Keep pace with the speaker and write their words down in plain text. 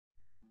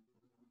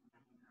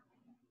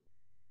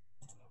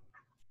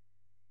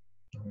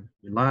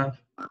You're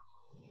live?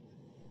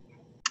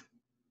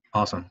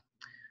 Awesome.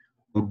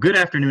 Well, good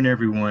afternoon,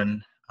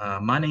 everyone.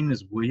 My name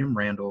is William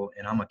Randall,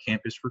 and I'm a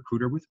campus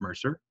recruiter with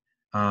Mercer.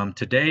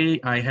 Today,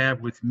 I have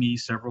with me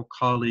several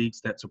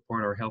colleagues that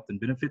support our health and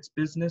benefits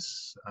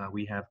business.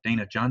 We have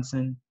Dana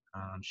Johnson.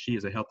 She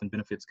is a health and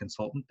benefits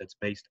consultant that's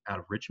based out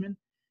of Richmond.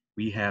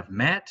 We have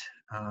Matt.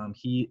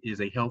 He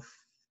is a health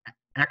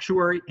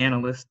actuary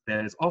analyst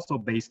that is also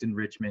based in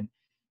Richmond.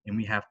 And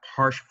we have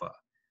Parshva.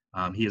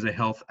 He is a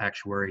health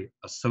actuary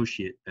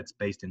associate that's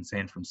based in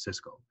San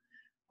Francisco.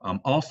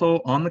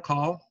 Also on the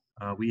call,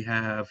 we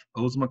have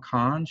Ozma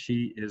Khan.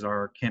 She is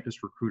our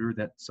campus recruiter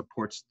that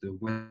supports the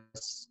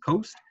West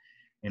Coast.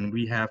 And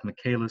we have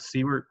Michaela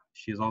Seward.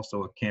 She is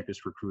also a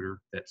campus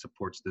recruiter that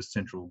supports the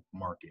Central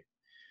Market.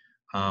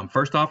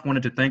 First off,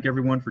 wanted to thank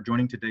everyone for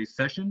joining today's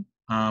session.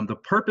 The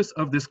purpose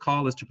of this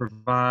call is to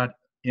provide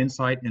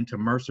insight into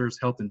Mercer's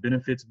health and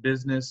benefits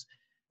business,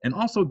 and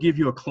also give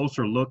you a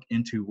closer look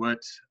into what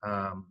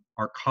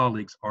our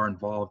colleagues are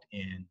involved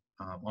in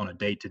on a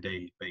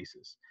day-to-day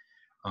basis.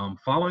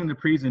 Following the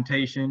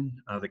presentation,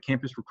 the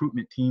campus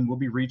recruitment team will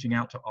be reaching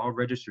out to all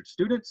registered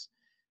students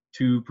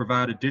to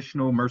provide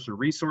additional Mercer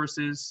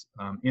resources,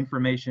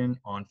 information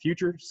on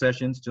future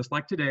sessions just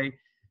like today,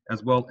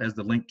 as well as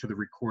the link to the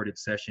recorded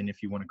session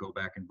if you want to go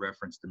back and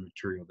reference the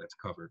material that's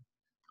covered.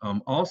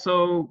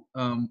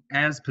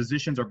 As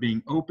positions are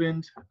being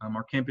opened,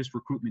 our campus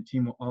recruitment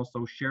team will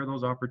also share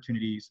those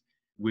opportunities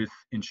with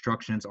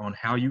instructions on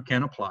how you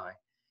can apply.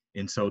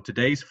 And so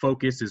today's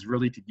focus is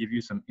really to give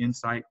you some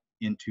insight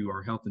into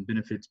our health and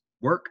benefits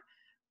work,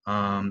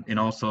 and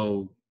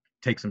also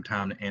take some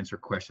time to answer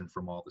questions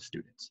from all the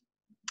students.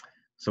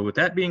 So with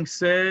that being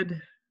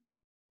said,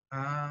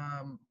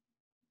 I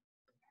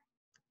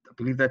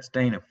believe that's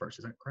Dana first,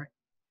 is that correct?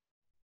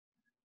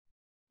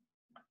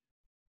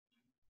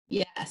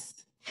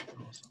 Yes.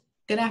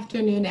 Good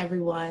afternoon,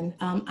 everyone.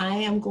 I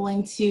am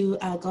going to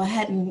go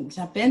ahead and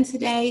jump in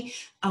today.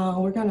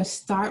 We're going to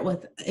start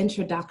with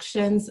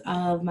introductions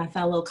of my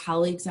fellow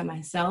colleagues and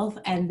myself,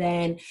 and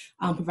then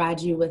provide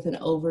you with an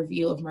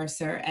overview of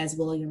Mercer as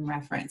William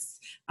referenced.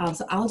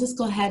 So I'll just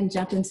go ahead and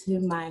jump into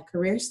my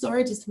career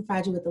story just to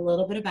provide you with a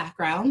little bit of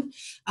background.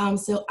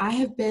 So I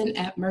have been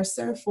at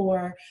Mercer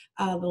for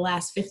the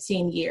last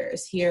 15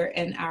 years here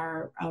in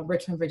our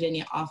Richmond,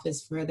 Virginia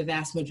office for the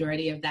vast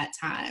majority of that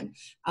time.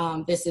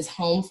 This is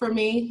home for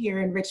me here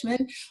in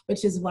Richmond,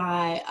 which is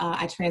why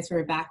I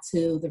transferred back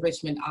to the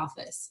Richmond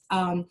office.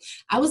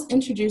 I was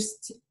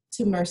introduced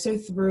to Mercer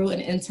through an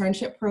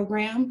internship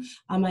program.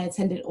 I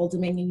attended Old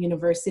Dominion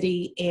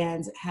University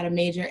and had a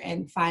major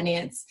in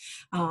finance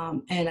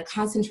and a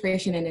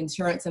concentration in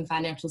insurance and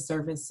financial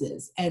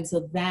services. And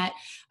so that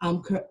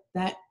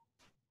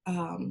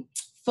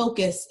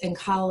focus in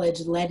college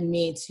led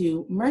me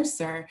to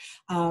Mercer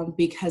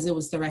because it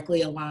was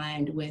directly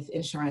aligned with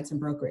insurance and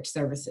brokerage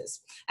services.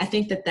 I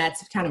think that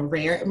that's kind of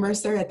rare at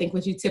Mercer. I think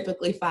what you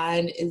typically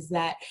find is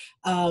that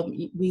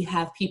we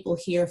have people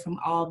here from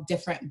all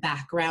different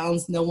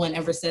backgrounds. No one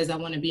ever says, I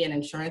want to be an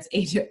insurance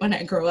agent when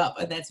I grow up,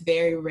 but that's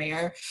very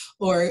rare.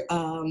 Or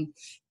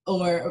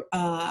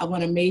I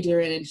want to major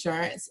in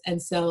insurance.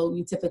 And so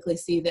you typically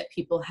see that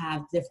people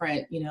have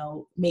different,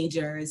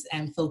 majors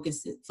and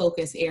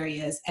focus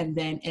areas, and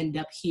then end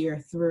up here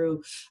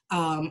through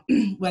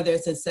whether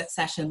it's a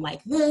session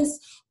like this,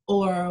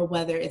 or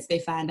whether it's they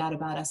find out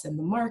about us in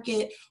the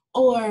market,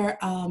 or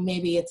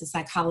maybe it's a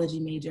psychology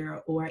major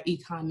or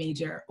econ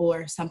major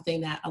or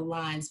something that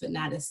aligns but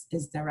not is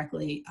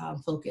directly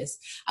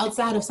focused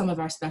outside of some of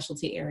our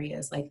specialty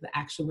areas like the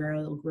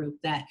actuarial group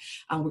that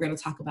we're going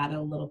to talk about in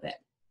a little bit.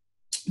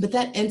 But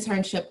that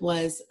internship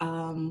was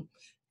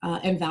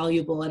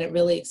invaluable, and it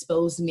really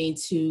exposed me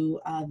to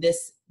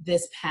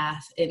this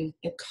path in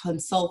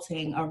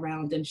consulting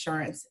around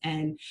insurance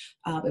and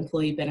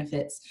employee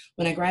benefits.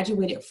 When I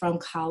graduated from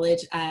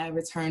college, I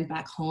returned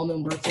back home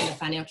and worked in the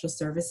financial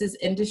services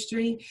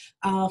industry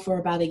for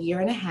about a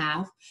year and a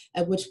half,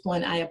 at which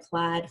point I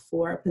applied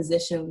for a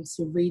position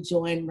to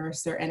rejoin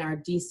Mercer in our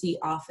DC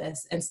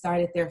office and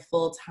started there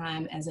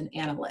full-time as an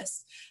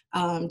analyst.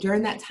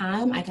 During that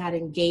time, I got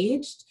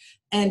engaged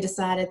and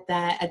decided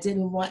that I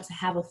didn't want to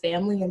have a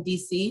family in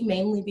DC,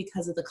 mainly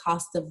because of the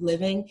cost of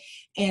living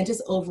and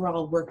just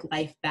overall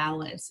work-life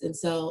balance. And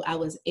so I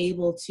was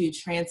able to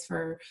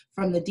transfer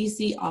from the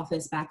DC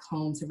office back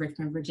home to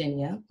Richmond,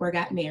 Virginia, where I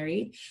got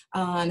married,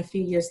 and a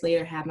few years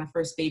later had my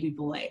first baby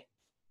boy.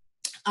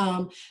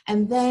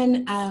 And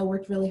then I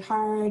worked really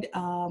hard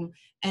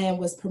and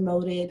was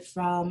promoted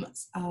from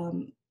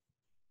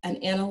an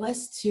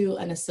analyst to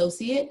an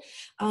associate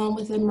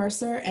within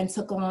Mercer, and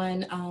took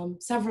on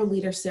several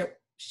leadership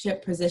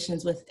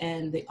positions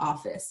within the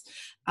office.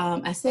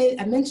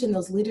 I mention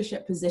those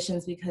leadership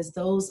positions because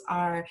those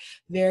are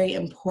very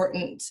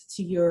important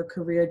to your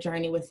career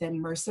journey within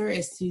Mercer,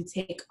 is to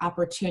take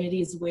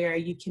opportunities where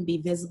you can be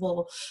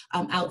visible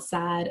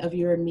outside of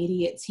your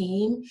immediate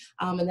team.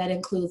 And that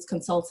includes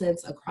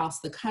consultants across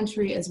the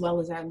country, as well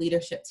as our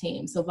leadership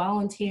team. So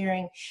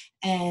volunteering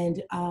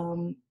and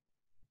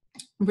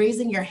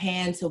raising your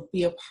hand to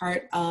be a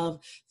part of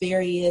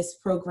various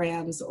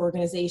programs,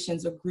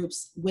 organizations, or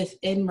groups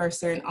within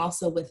Mercer and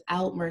also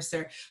without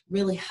Mercer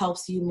really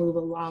helps you move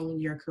along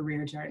your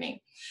career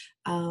journey.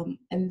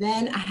 And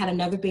then I had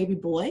another baby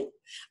boy.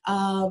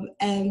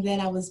 And then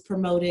I was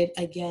promoted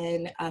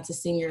again to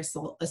senior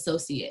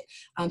associate.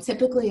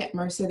 Typically at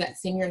Mercer, that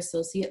senior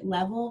associate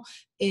level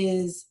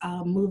is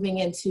moving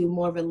into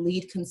more of a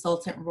lead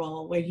consultant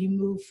role where you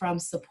move from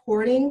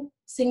supporting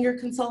senior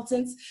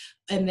consultants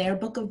in their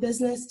book of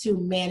business to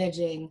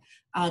managing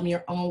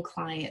your own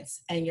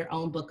clients and your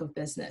own book of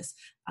business.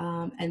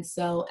 And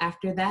so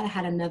after that, I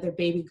had another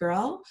baby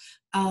girl.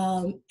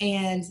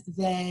 And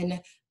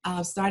then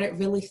started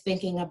really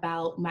thinking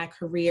about my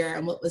career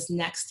and what was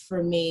next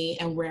for me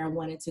and where I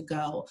wanted to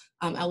go.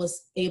 I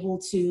was able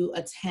to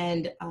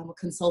attend a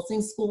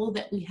consulting school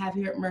that we have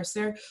here at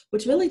Mercer,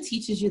 which really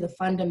teaches you the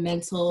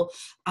fundamental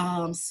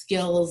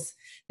skills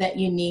that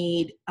you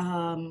need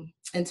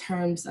in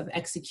terms of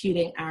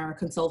executing our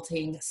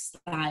consulting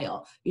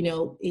style.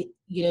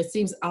 It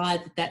seems odd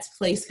that that's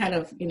placed kind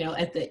of,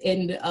 at the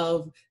end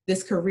of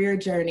this career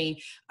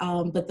journey,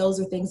 but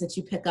those are things that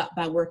you pick up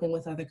by working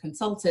with other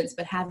consultants,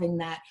 but having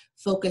that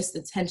focused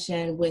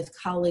attention with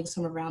colleagues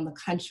from around the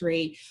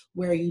country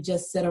where you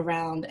just sit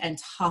around and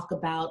talk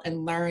about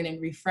and learn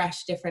and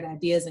refresh different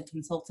ideas and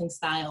consulting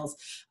styles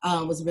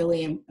was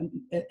really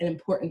an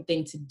important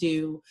thing to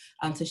do,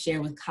 to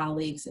share with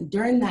colleagues. And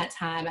during that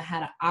time, I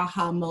had an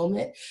aha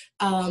moment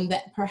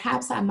that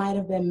perhaps I might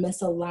have been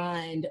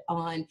misaligned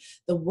on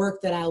the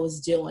work that I was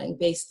doing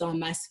based on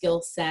my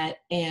skill set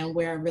and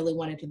where I really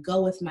wanted to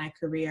go with my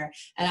career.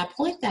 And I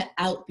point that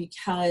out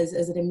because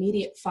as an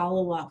immediate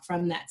follow-up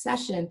from that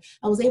session,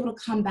 I was able to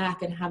come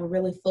back and have a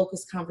really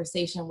focused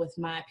conversation with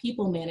my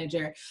people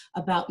manager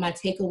about my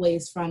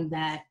takeaways from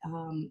that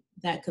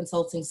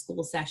consulting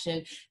school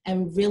session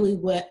and really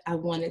what I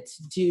wanted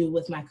to do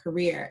with my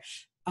career.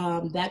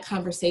 That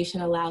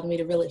conversation allowed me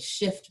to really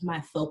shift my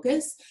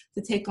focus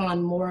to take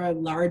on more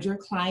larger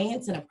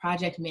clients on a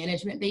project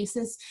management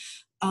basis.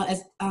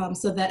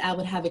 So that I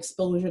would have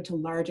exposure to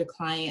larger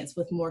clients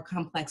with more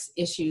complex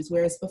issues,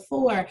 whereas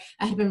before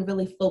I had been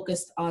really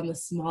focused on the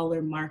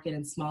smaller market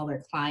and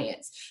smaller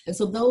clients. And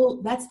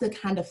so that's the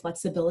kind of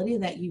flexibility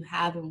that you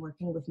have in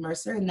working with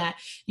Mercer, and that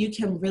you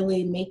can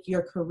really make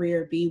your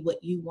career be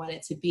what you want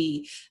it to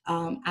be.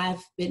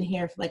 I've been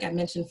here, like I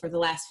mentioned, for the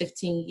last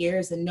 15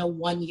 years, and no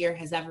one year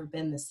has ever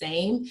been the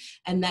same.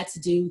 And that's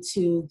due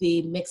to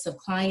the mix of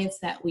clients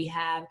that we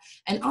have,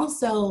 and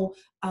also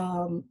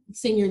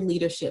senior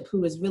leadership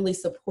who is really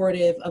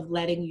supportive of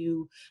letting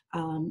you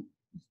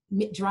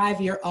drive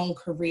your own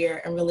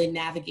career and really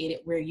navigate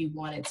it where you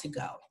want it to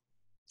go.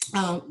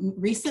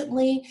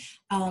 Recently,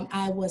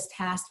 I was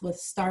tasked with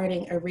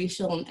starting a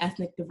racial and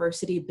ethnic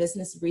diversity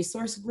business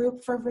resource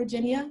group for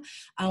Virginia.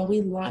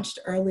 We launched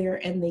earlier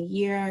in the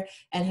year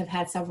and have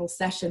had several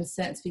sessions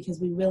since because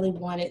we really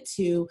wanted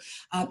to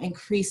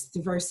increase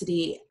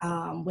diversity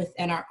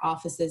within our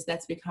offices.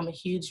 That's become a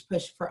huge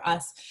push for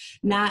us.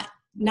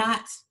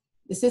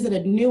 This isn't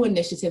a new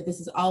initiative. This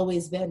has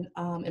always been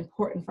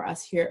important for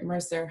us here at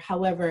Mercer.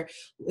 However,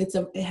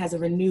 it has a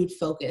renewed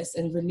focus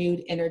and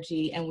renewed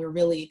energy, and we're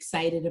really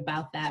excited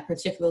about that,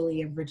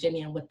 particularly in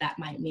Virginia and what that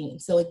might mean.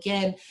 So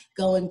again,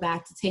 going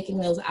back to taking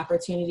those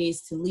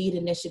opportunities to lead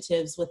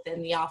initiatives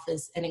within the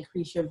office and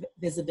increase your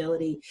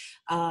visibility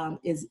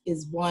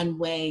is one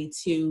way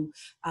to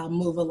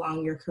move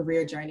along your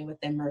career journey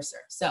within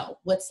Mercer. So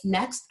what's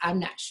next, I'm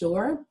not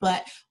sure,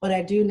 but what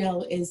I do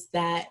know is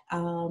that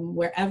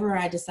wherever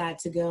I decide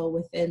to go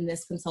within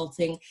this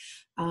consulting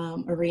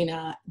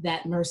arena,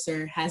 that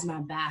Mercer has my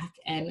back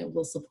and it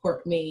will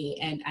support me,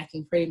 and I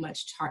can pretty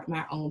much chart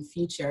my own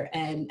future.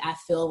 And I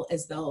feel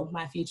as though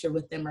my future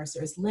within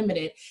Mercer is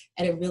limited,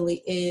 and it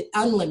really is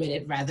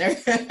unlimited rather.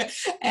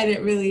 And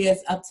it really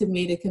is up to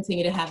me to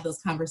continue to have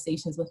those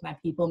conversations with my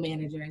people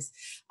managers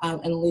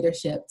and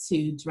leadership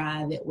to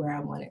drive it where I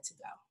want it to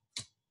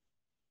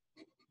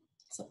go.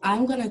 So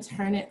I'm going to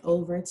turn it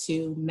over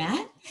to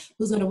Matt,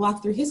 who's going to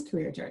walk through his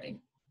career journey.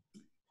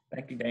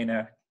 Thank you,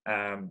 Dana.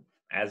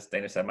 As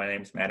Dana said, my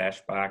name is Matt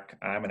Eschbach.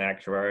 I'm an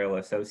actuarial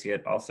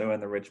associate, also in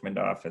the Richmond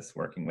office,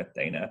 working with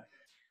Dana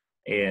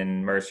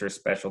in Mercer's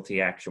Specialty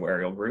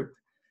Actuarial Group.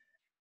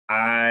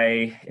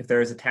 If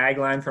there is a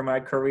tagline for my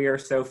career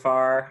so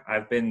far,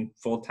 I've been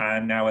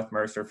full-time now with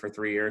Mercer for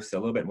 3 years, so a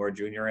little bit more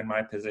junior in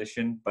my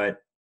position, but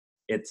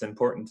it's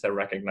important to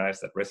recognize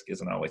that risk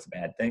isn't always a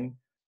bad thing,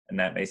 and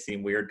that may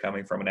seem weird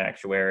coming from an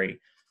actuary.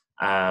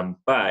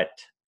 But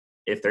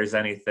if there's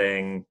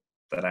anything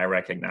that I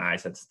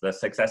recognize, it's the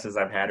successes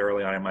I've had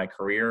early on in my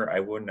career. I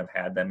wouldn't have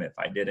had them if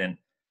I didn't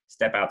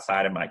step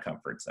outside of my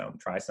comfort zone,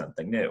 try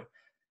something new.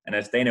 And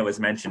as Dana was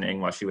mentioning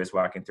while she was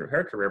walking through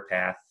her career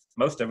path,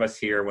 most of us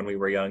here when we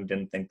were young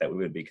didn't think that we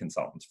would be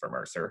consultants for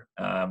Mercer.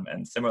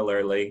 And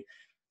similarly,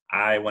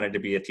 I wanted to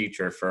be a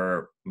teacher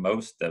for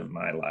most of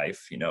my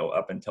life,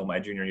 up until my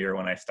junior year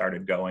when I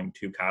started going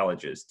to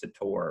colleges to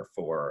tour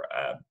for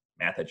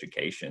math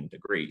education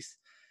degrees.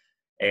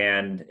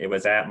 And it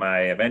was at my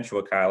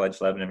eventual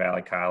college, Lebanon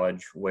Valley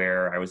College,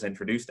 where I was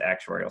introduced to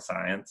actuarial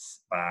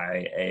science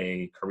by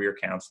a career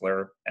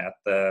counselor at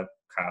the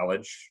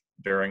college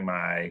during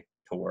my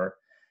tour.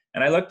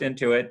 And I looked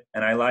into it,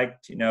 and I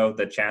liked,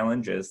 the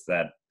challenges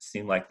that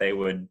seemed like I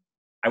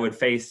would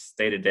face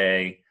day to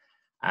day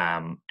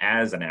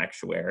as an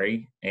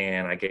actuary.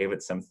 And I gave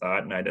it some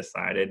thought, and I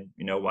decided,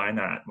 why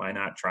not? Why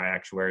not try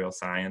actuarial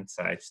science?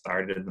 I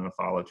started in the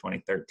fall of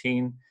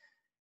 2013.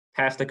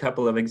 Passed a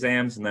couple of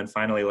exams, and then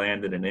finally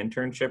landed an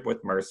internship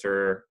with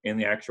Mercer in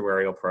the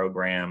actuarial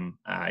program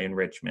in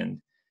Richmond.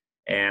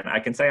 And I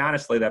can say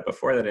honestly that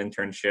before that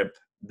internship,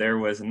 there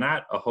was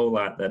not a whole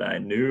lot that I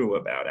knew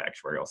about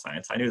actuarial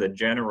science. I knew the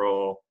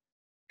general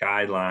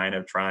guideline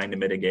of trying to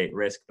mitigate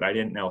risk, but I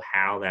didn't know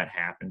how that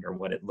happened or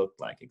what it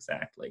looked like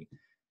exactly.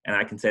 And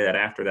I can say that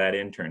after that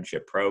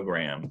internship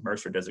program,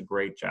 Mercer does a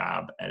great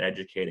job at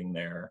educating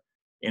their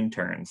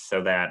interns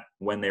so that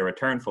when they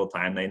return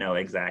full-time, they know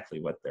exactly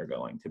what they're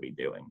going to be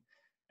doing.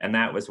 And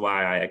that was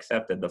why I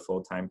accepted the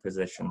full-time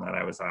position that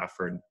I was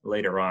offered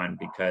later on,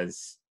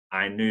 because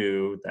I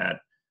knew that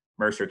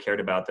Mercer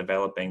cared about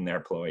developing their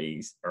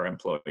employees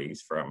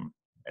from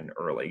an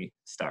early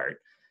start.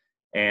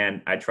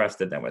 And I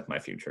trusted them with my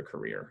future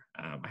career.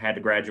 I had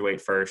to graduate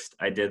first.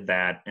 I did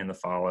that in the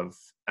summer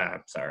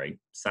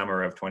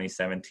of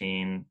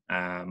 2017.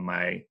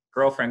 My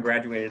girlfriend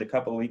graduated a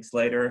couple of weeks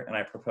later, and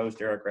I proposed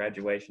to her at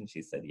graduation.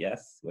 She said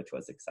yes, which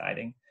was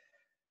exciting.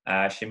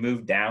 She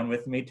moved down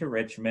with me to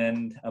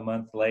Richmond a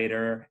month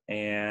later,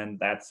 and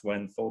that's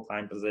when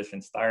full-time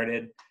position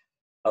started.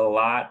 A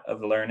lot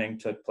of learning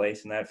took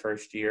place in that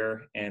first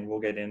year, and we'll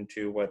get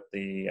into what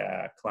the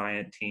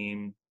client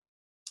team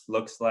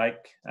looks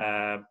like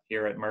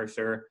here at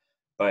Mercer,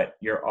 but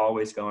you're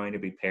always going to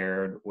be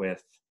paired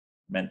with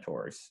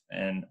mentors,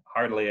 and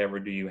hardly ever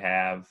do you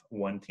have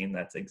one team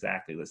that's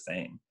exactly the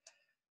same.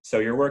 So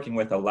you're working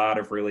with a lot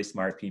of really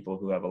smart people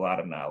who have a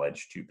lot of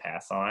knowledge to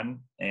pass on.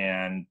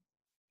 And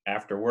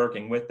after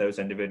working with those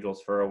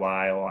individuals for a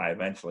while, I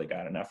eventually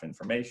got enough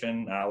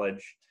information,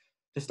 knowledge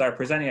to start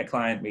presenting at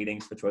client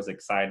meetings, which was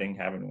exciting,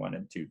 having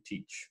wanted to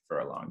teach for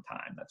a long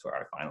time. That's where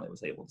I finally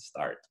was able to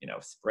start,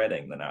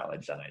 spreading the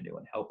knowledge that I knew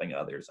and helping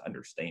others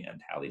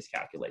understand how these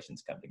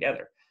calculations come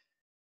together.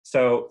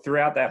 So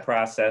throughout that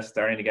process,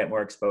 starting to get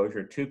more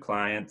exposure to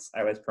clients,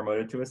 I was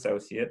promoted to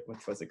associate,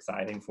 which was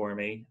exciting for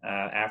me.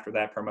 After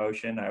that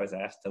promotion, I was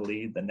asked to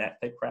lead the net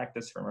pick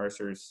practice for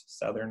Mercer's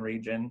Southern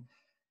region.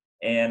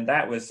 And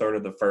that was sort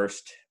of the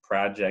first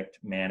project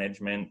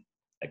management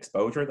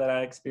exposure that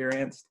I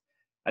experienced.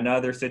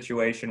 Another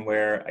situation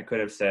where I could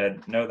have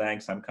said, no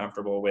thanks, I'm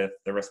comfortable with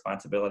the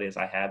responsibilities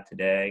I have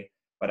today.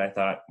 But I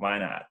thought, why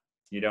not?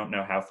 You don't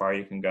know how far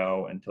you can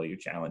go until you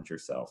challenge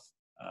yourself.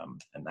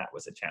 And that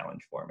was a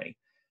challenge for me.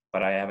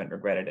 But I haven't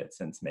regretted it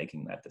since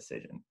making that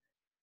decision.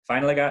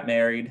 Finally got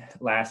married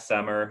last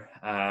summer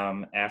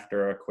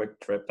after a quick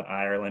trip to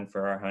Ireland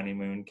for our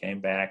honeymoon, came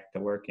back to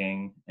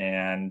working,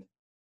 and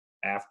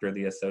after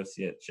the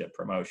associateship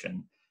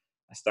promotion,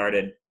 I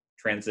started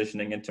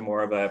transitioning into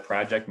more of a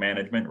project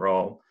management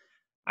role.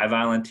 I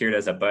volunteered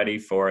as a buddy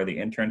for the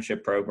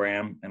internship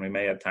program, and we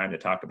may have time to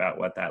talk about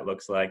what that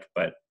looks like,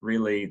 but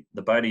really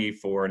the buddy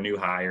for new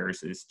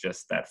hires is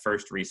just that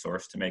first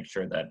resource to make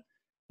sure that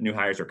new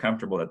hires are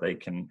comfortable, that they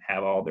can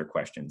have all their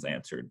questions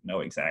answered,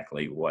 know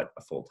exactly what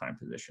a full-time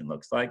position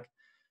looks like.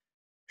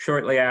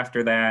 Shortly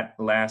after that,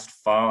 last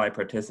fall, I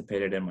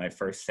participated in my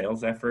first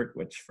sales effort,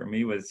 which for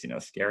me was,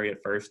 scary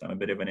at first. I'm a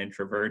bit of an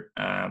introvert,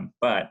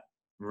 but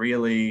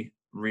really,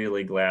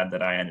 really glad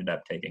that I ended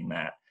up taking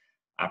that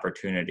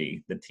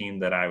opportunity. The team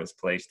that I was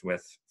placed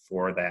with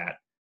for that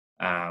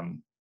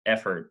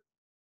effort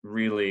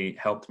really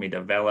helped me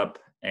develop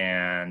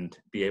and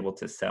be able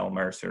to sell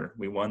Mercer.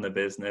 We won the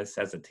business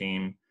as a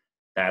team.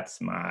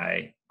 That's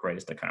my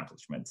greatest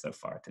accomplishment so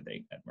far to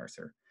date at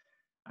Mercer.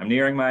 I'm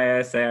nearing my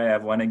essay. I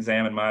have one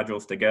exam and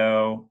modules to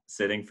go,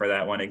 sitting for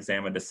that one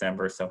exam in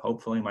December. So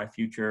hopefully my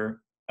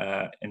future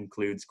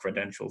includes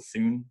credentials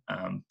soon,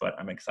 but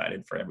I'm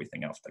excited for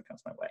everything else that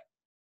comes my way.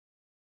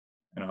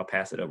 And I'll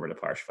pass it over to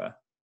Parshva.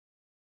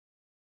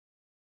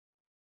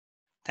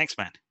 Thanks,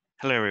 Matt.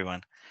 Hello,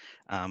 everyone.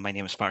 My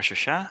name is Parshva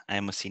Shah. I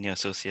am a senior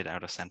associate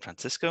out of San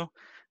Francisco.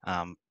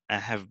 I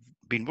have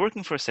been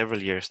working for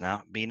several years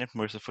now, been at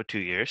Mercer for 2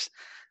 years,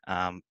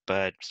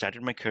 but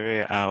started my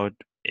career out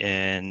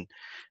in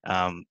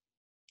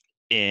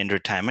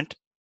retirement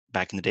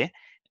back in the day.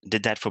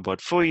 Did that for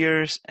about 4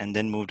 years and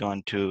then moved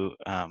on to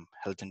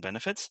health and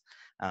benefits.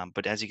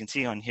 But as you can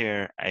see on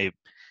here, I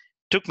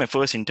took my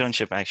first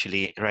internship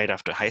actually right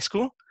after high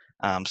school.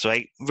 So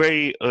I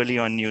very early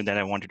on knew that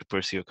I wanted to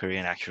pursue a career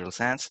in actuarial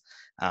science.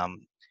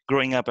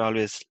 Growing up, I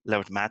always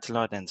loved math a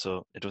lot, and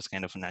so it was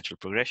kind of a natural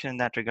progression in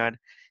that regard.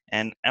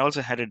 And I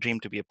also had a dream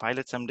to be a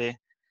pilot someday.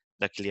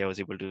 Luckily, I was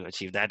able to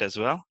achieve that as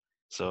well.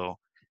 So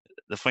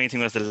the funny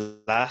thing was the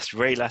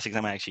very last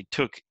exam I actually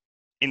took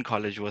in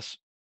college was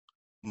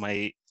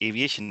my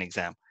aviation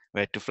exam,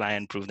 where I had to fly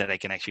and prove that I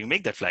can actually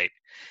make that flight.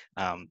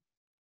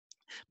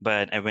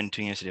 But I went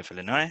to University of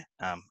Illinois,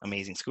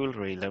 amazing school,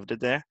 really loved it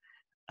there.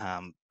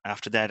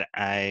 After that,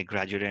 I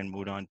graduated and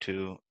moved on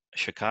to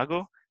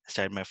Chicago. I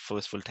started my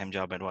first full-time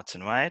job at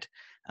Watson Wyatt,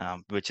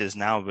 which is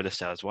now Willis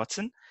Towers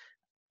Watson.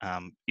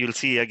 You'll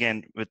see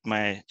again with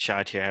my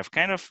chart here, I've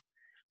kind of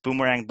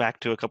boomeranged back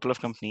to a couple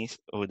of companies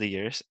over the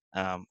years,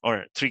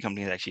 or 3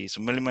 companies actually.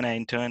 So Milliman, I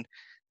interned,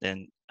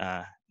 then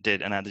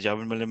did another job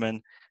in Milliman,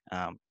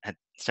 had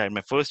started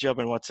my first job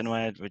at Watson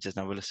Wyatt, which is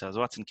now Willis Towers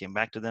Watson, came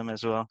back to them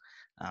as well.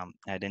 I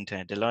had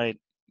interned at Deloitte,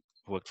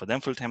 worked for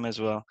them full time as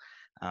well.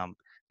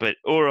 But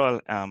overall,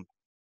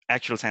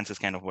 actual science is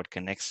kind of what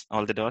connects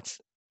all the dots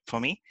for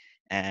me.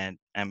 And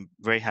I'm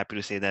very happy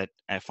to say that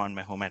I found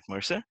my home at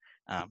Mercer.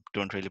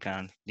 Don't really plan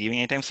on leaving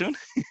anytime soon.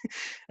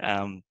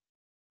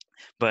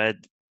 But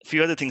a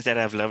few other things that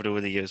I've loved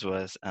over the years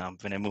was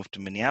when I moved to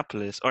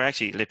Minneapolis, or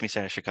actually, let me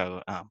start at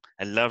Chicago.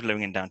 I love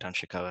living in downtown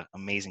Chicago,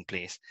 amazing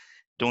place.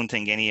 Don't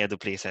think any other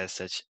place has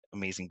such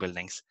amazing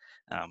buildings.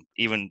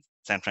 Even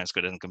San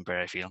Francisco doesn't compare,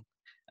 I feel.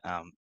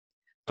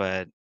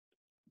 But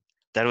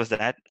that was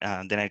that.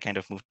 Then I kind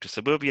of moved to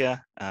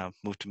suburbia,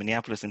 moved to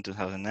Minneapolis in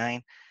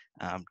 2009,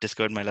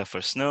 discovered my love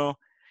for snow.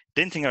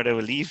 Didn't think I'd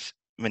ever leave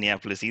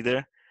Minneapolis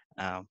either.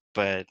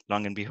 But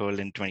long and behold,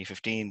 in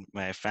 2015,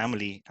 my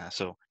family,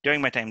 so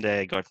during my time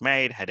there, I got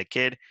married, had a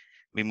kid.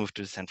 We moved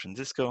to San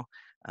Francisco.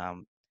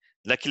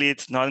 Luckily,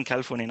 it's Northern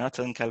California, not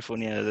Southern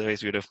California.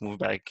 Otherwise, we would have moved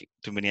back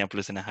to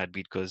Minneapolis in a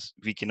heartbeat because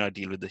we cannot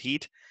deal with the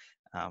heat.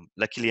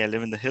 Luckily, I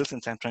live in the hills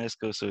in San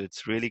Francisco, so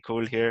it's really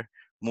cold here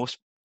most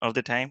of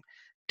the time.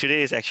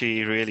 Today is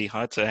actually really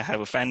hot, so I have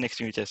a fan next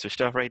to me which I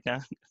switched off right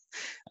now.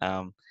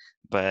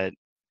 But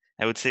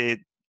I would say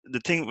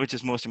the thing which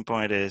is most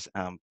important is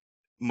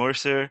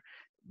Mercer,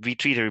 we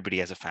treat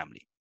everybody as a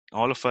family.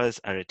 All of us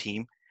are a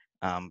team.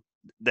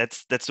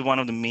 That's one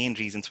of the main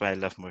reasons why I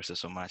love Mercer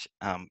so much.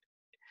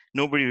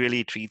 Nobody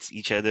really treats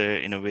each other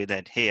in a way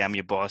that, hey, I'm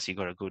your boss, you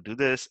gotta go do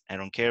this. I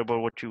don't care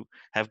about what you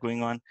have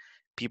going on.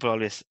 People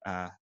always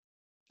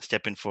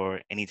step in for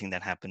anything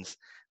that happens.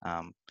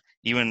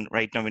 Even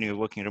right now, when we're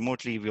working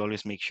remotely, we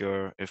always make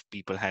sure if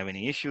people have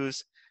any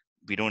issues,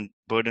 we don't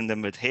burden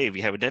them with, hey,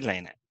 we have a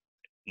deadline.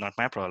 Not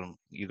my problem.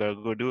 You gotta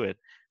go do it.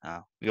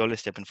 We always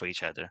step in for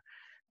each other.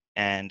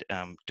 And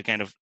to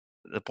kind of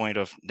the point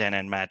of Dan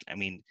and Matt, I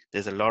mean,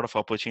 there's a lot of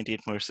opportunity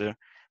at Mercer.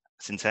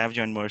 Since I've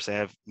joined Mercer,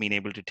 I've been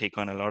able to take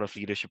on a lot of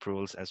leadership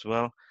roles as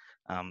well.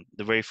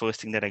 The very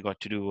first thing that I got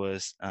to do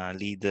was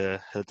lead the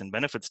health and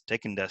benefits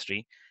tech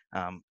industry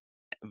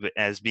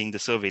as being the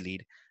survey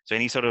lead. So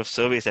any sort of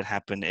surveys that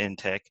happen in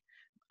tech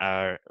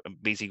are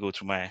basically go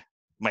through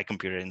my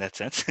computer in that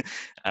sense.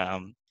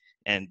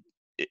 And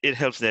it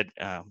helps that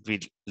we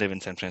live in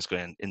San Francisco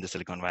and in the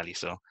Silicon Valley.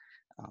 So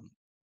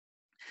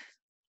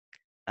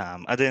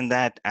other than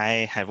that,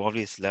 I have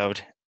always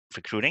loved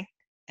recruiting,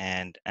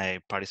 and I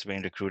participate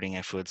in recruiting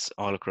efforts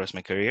all across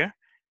my career.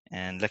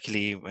 And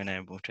luckily, when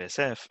I moved to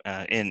SF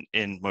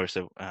in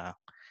Mercer,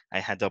 I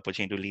had the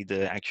opportunity to lead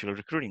the actual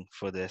recruiting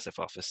for the SF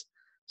office.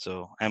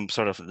 So I'm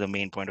sort of the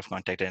main point of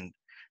contact and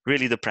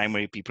really the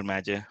primary people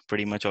manager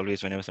pretty much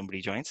always whenever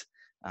somebody joins.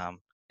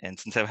 And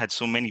since I've had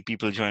so many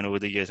people join over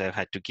the years, I've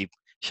had to keep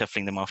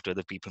shuffling them off to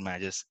other people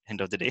managers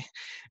end of the day.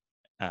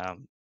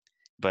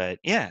 But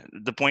yeah,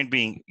 the point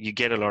being, you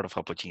get a lot of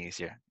opportunities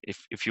here.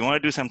 If you want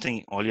to do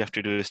something, all you have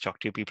to do is talk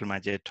to your people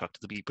manager, talk to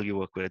the people you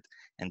work with,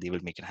 and they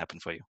will make it happen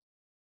for you.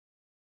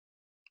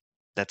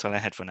 That's all I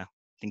had for now.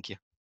 Thank you.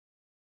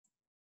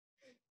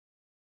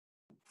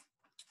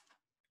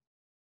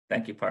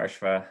 Thank you,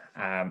 Parshva.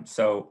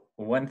 So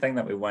one thing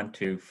that we want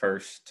to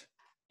first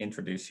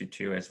introduce you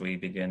to as we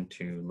begin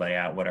to lay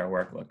out what our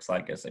work looks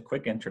like is a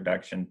quick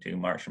introduction to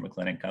Marsh &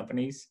 McLennan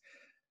Companies,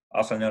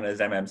 also known as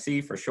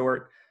MMC for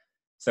short.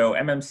 So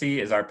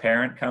MMC is our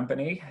parent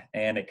company,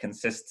 and it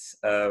consists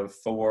of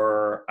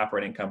 4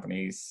 operating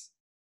companies,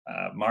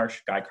 Marsh,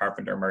 Guy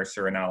Carpenter,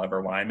 Mercer, and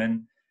Oliver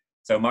Wyman.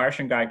 So Marsh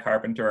and Guy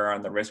Carpenter are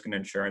on the risk and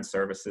insurance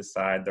services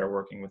side. They're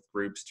working with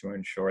groups to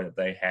ensure that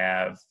they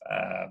have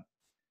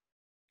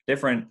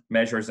different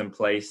measures in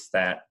place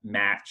that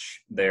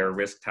match their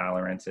risk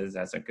tolerances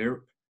as a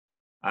group.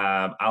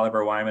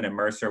 Oliver Wyman and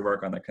Mercer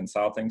work on the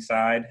consulting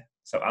side.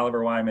 So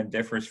Oliver Wyman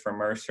differs from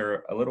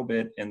Mercer a little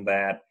bit in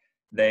that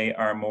they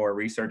are more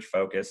research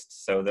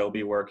focused. So they'll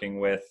be working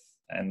with,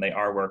 and they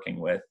are working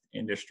with,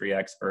 industry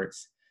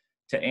experts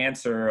to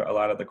answer a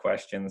lot of the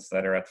questions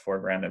that are at the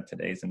foreground of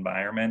today's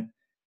environment.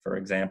 For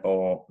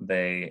example,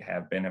 they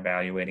have been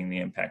evaluating the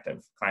impact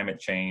of climate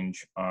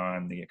change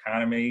on the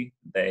economy.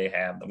 They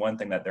have, the one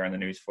thing that they're in the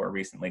news for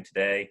recently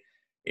today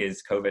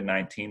is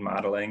COVID-19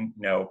 modeling,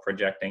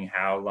 projecting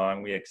how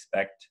long we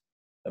expect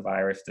the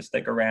virus to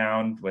stick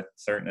around with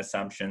certain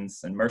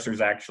assumptions. And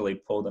Mercer's actually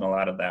pulled in a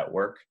lot of that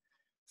work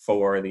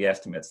for the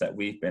estimates that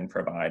we've been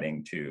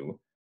providing to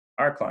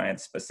our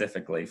clients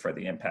specifically for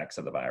the impacts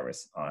of the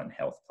virus on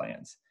health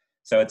plans.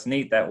 So it's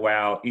neat that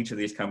while each of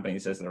these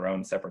companies is their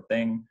own separate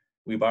thing,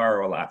 we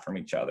borrow a lot from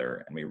each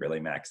other and we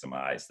really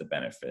maximize the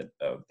benefit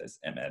of this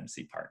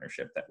MMC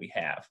partnership that we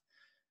have.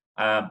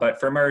 But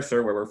for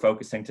Mercer, where we're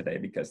focusing today,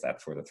 because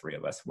that's where the 3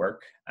 of us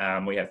work,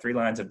 we have 3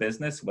 lines of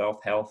business: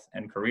 wealth, health,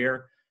 and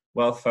career.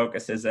 Wealth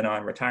focuses in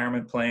on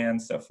retirement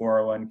plans, so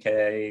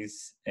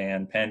 401ks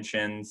and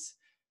pensions.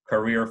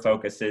 Career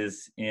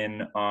focuses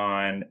in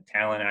on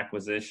talent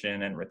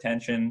acquisition and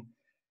retention.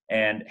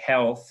 And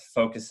health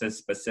focuses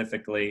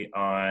specifically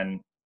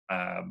on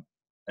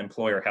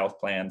employer health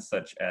plans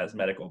such as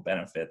medical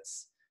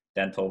benefits,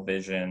 dental,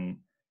 vision,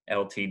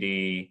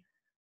 LTD,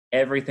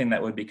 everything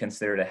that would be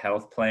considered a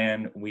health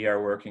plan. We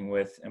are working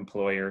with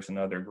employers and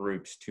other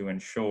groups to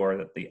ensure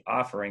that the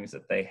offerings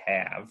that they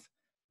have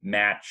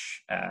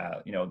match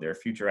their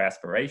future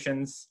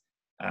aspirations,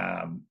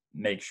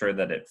 make sure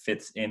that it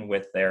fits in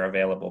with their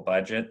available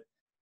budget,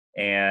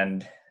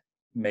 and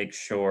make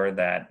sure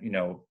that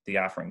the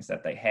offerings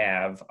that they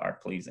have are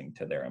pleasing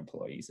to their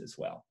employees as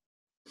well.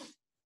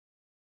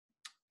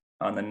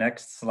 On the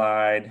next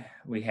slide,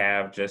 we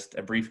have just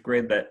a brief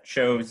grid that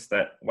shows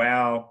that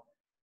while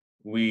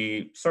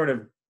we sort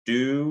of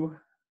do,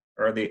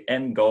 or the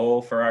end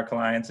goal for our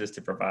clients is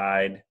to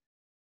provide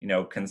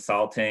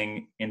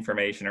consulting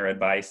information or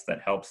advice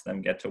that helps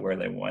them get to where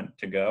they want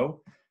to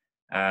go.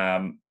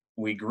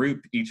 We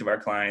group each of our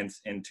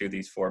clients into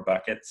these 4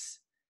 buckets.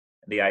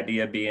 The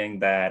idea being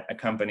that a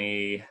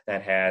company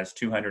that has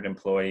 200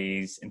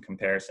 employees in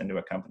comparison to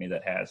a company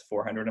that has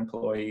 400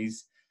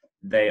 employees,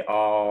 they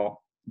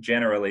all,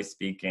 generally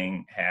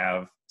speaking,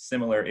 have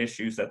similar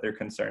issues that they're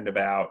concerned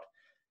about.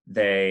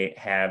 They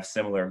have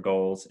similar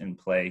goals in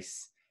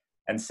place.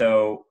 And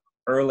so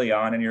early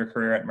on in your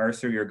career at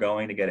Mercer, you're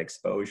going to get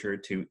exposure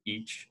to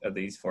each of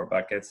these 4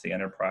 buckets, the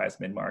enterprise,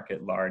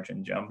 mid-market, large,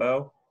 and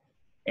jumbo.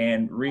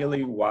 And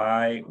really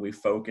why we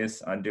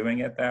focus on doing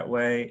it that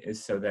way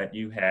is so that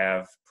you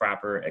have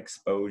proper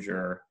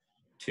exposure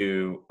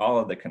to all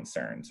of the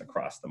concerns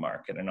across the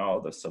market and all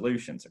of the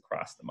solutions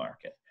across the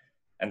market.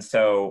 And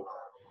so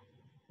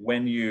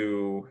when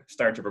you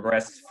start to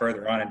progress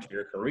further on into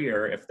your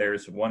career, if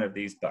there's one of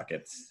these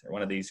buckets or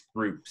one of these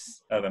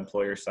groups of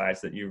employer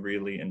size that you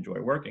really enjoy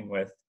working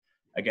with,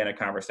 again, a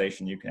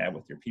conversation you can have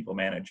with your people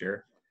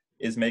manager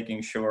is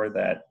making sure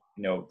that,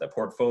 the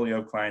portfolio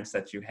of clients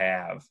that you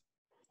have,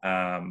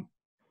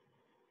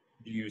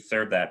 you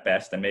serve that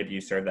best, and maybe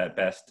you serve that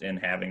best in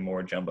having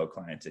more jumbo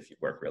clients if you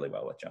work really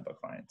well with jumbo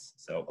clients.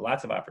 So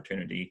lots of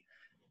opportunity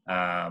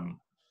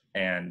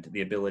and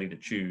the ability to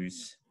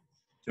choose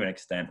to an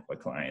extent what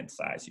client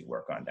size you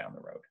work on down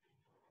the road.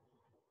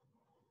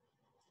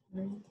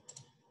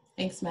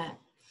 Thanks, Matt.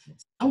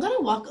 I'm going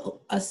to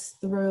walk us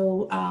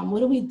through what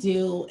do we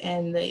do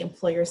in the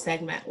employer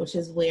segment, which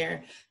is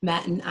where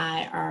Matt and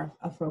I are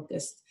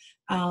focused.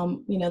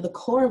 The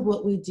core of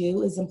what we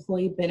do is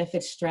employee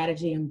benefits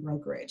strategy and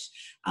brokerage,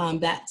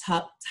 that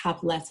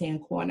top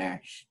left-hand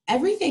corner.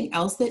 Everything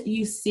else that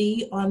you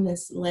see on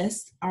this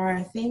list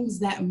are things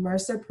that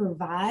Mercer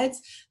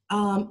provides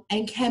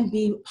and can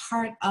be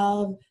part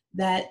of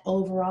that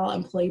overall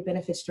employee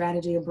benefit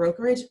strategy and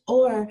brokerage,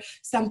 or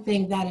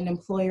something that an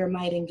employer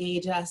might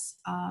engage us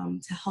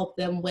to help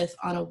them with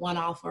on a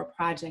one-off or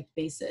project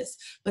basis.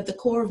 But the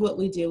core of what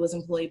we do is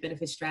employee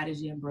benefit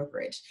strategy and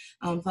brokerage.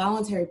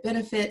 Voluntary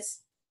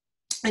benefits,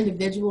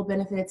 individual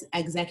benefits,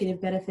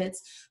 executive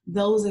benefits,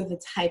 those are the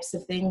types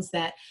of things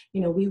that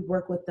we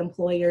work with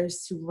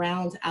employers to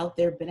round out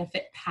their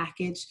benefit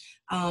package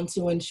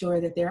to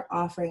ensure that they're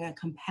offering a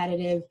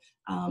competitive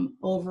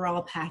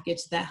overall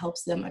package that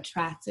helps them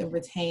attract and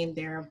retain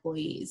their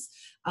employees.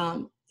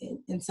 And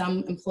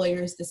some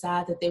employers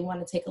decide that they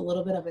want to take a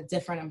little bit of a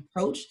different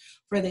approach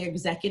for their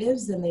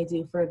executives than they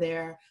do for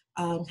their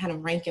kind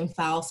of rank and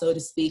file, so to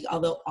speak,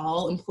 although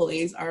all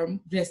employees are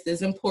just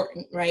as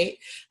important, right?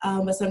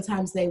 But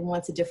sometimes they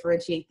want to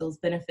differentiate those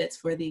benefits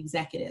for the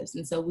executives.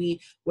 And so we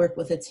work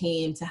with a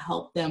team to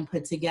help them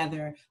put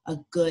together a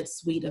good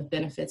suite of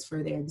benefits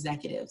for their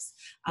executives.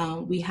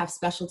 We have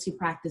specialty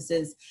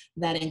practices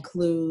that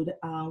include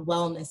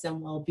wellness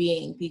and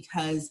well-being,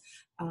 because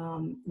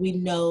we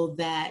know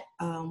that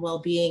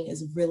well-being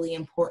is really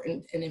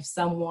important. And if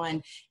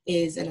someone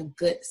is in a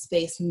good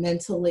space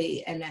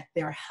mentally and that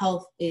their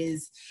health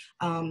is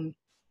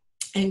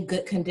in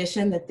good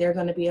condition, that they're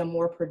going to be a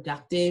more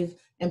productive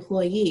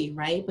employee,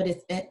 right?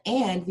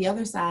 And the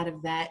other side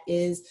of that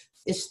is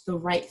it's the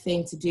right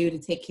thing to do to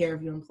take care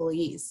of your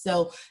employees.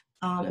 So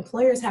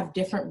employers have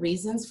different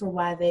reasons for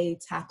why they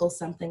tackle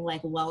something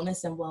like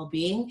wellness and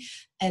well-being.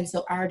 And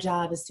so our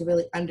job is to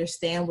really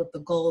understand what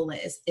the goal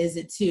is. Is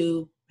it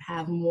to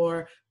have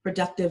more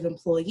productive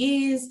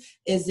employees?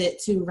 Is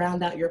it to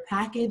round out your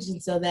package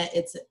and so that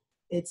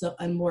it's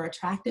a more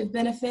attractive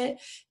benefit?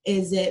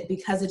 Is it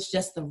because it's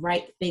just the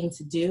right thing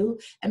to do?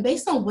 And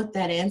based on what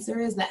that answer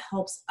is, that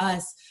helps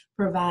us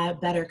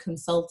provide better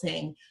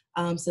consulting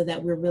so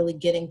that we're really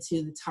getting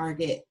to the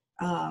target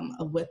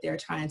of what they're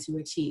trying to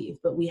achieve.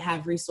 But we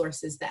have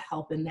resources that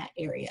help in that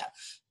area.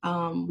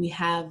 We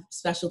have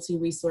specialty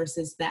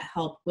resources that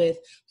help with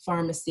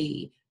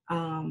pharmacy,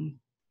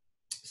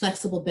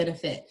 flexible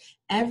benefit,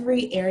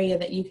 every area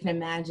that you can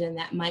imagine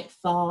that might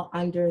fall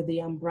under the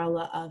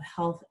umbrella of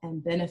health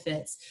and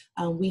benefits.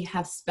 We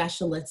have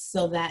specialists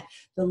so that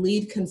the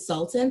lead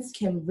consultants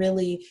can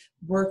really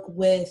work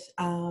with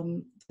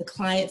the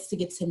clients to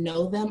get to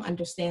know them,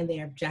 understand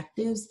their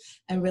objectives,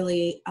 and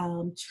really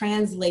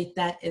translate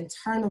that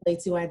internally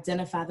to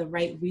identify the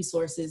right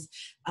resources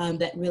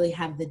that really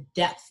have the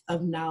depth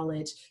of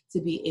knowledge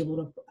to be able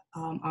to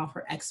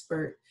offer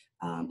expert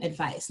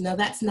advice. Now,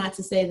 that's not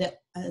to say that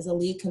as a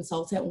lead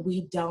consultant,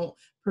 we don't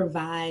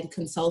provide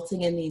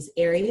consulting in these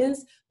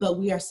areas, but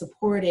we are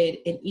supported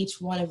in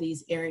each one of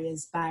these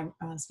areas by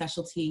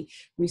specialty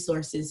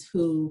resources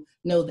who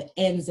know the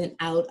ins and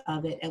out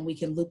of it, and we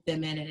can loop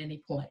them in at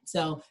any point.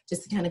 So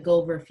just to kind of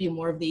go over a few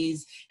more of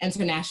these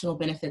international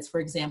benefits, for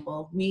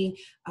example,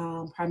 we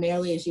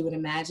primarily, as you would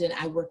imagine,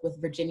 I work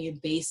with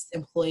Virginia-based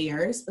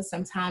employers, but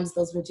sometimes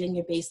those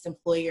Virginia-based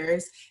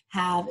employers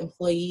have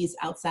employees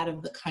outside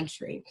of the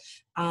country.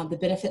 The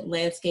benefit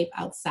landscape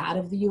outside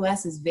of the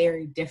US is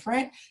very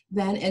different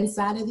than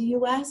inside of the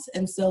US.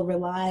 And so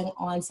relying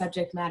on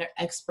subject matter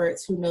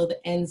experts who know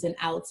the ins and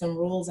outs and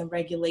rules and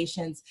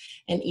regulations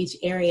in each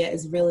area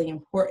is really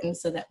important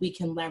so that we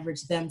can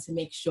leverage them to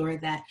make sure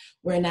that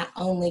we're not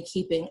only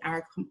keeping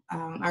our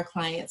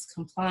clients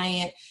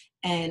compliant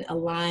and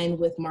aligned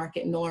with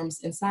market norms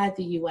inside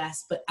the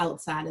US, but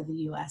outside of the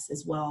US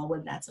as well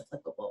when that's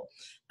applicable.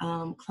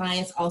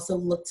 Clients also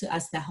look to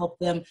us to help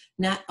them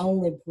not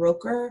only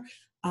broker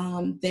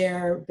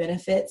their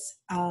benefits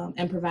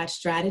and provide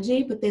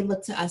strategy, but they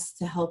look to us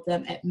to help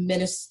them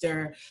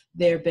administer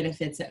their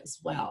benefits as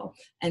well.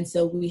 And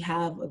so we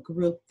have a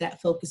group that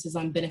focuses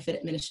on benefit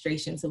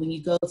administration. So when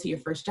you go to your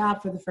first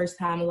job for the first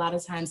time, a lot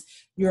of times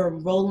you're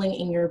enrolling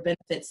in your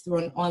benefits through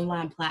an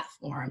online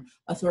platform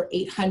or through an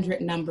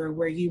 800 number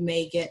where you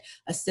may get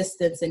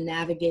assistance in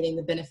navigating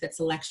the benefit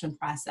selection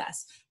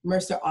process.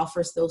 Mercer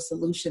offers those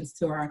solutions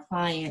to our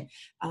client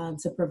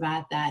to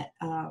provide that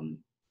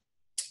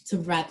to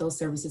provide those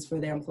services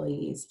for their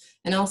employees.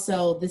 And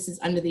also, this is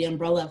under the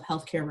umbrella of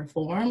healthcare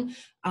reform.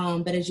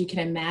 But as you can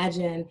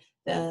imagine,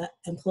 the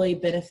employee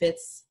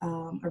benefits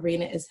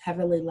arena is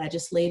heavily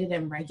legislated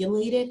and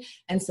regulated.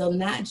 And so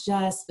not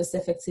just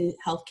specific to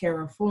healthcare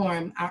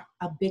reform,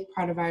 a big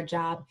part of our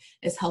job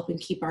is helping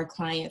keep our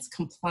clients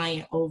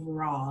compliant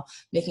overall,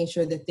 making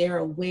sure that they're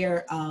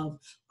aware of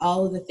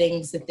all of the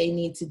things that they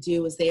need to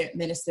do as they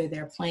administer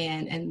their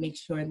plan and make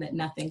sure that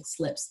nothing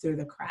slips through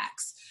the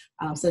cracks.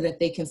 So that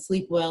they can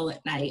sleep well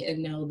at night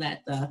and know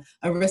that the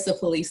ERISA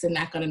police are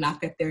not going to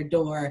knock at their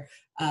door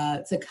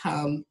to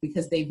come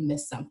because they've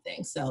missed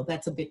something. So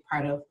that's a big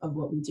part of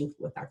what we do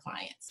with our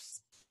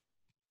clients.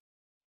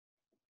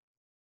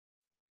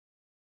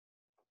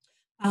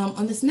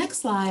 On this next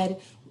slide,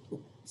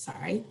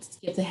 sorry,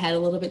 skipped ahead a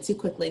little bit too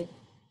quickly.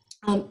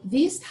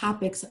 These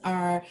topics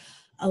are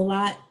a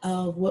lot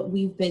of what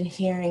we've been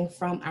hearing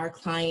from our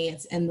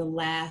clients in the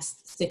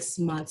last 6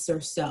 months or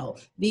so.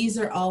 These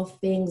are all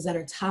things that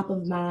are top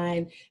of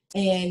mind.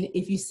 And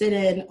if you sit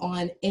in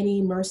on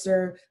any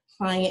Mercer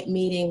client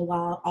meeting,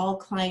 while all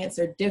clients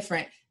are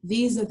different,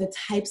 these are the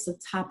types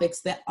of topics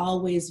that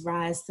always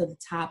rise to the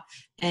top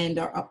and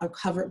are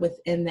covered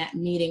within that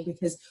meeting,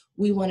 because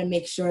we want to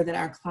make sure that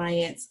our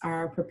clients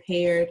are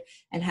prepared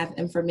and have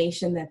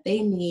information that they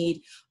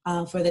need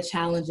for the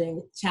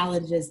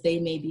challenges they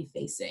may be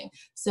facing.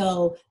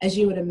 So as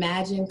you would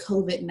imagine,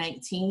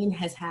 COVID-19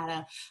 has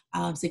had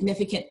a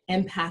significant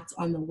impact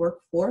on the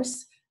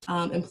workforce.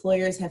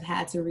 Employers have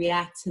had to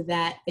react to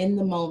that in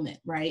the moment,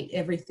 right?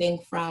 Everything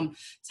from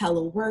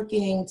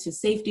teleworking to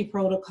safety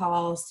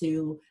protocols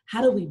to how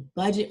do we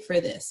budget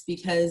for this?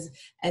 Because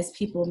as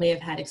people may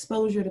have had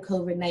exposure to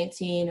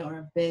COVID-19 or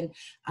have been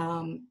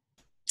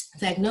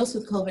diagnosed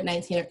with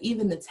COVID-19 or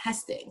even the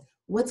testing,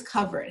 what's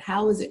covered?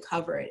 How is it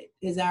covered?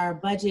 Is our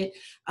budget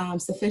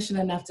sufficient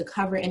enough to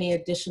cover any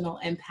additional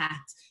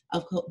impact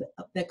of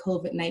that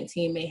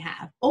COVID-19 may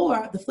have?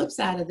 Or the flip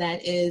side of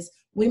that is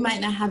we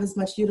might not have as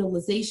much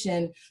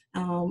utilization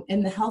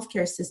in the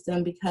healthcare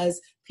system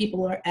because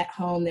people are at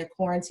home, they're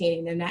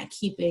quarantining, they're not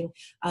keeping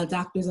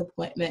doctor's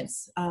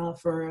appointments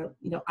for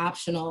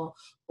optional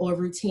or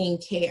routine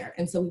care.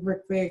 And so we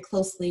work very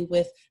closely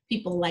with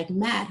people like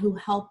Matt who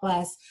help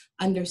us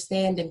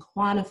understand and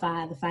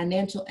quantify the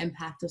financial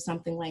impact of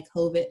something like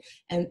COVID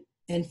and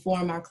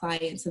inform our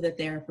clients so that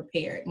they're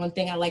prepared. One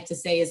thing I like to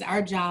say is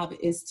our job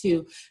is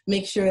to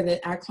make sure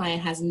that our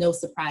client has no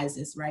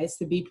surprises, right? It's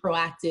to be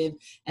proactive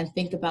and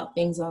think about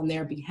things on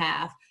their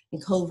behalf.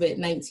 And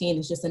COVID-19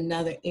 is just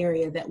another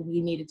area that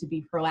we needed to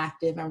be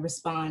proactive and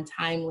respond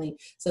timely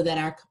so that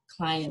our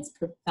clients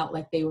felt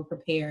like they were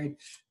prepared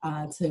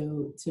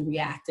to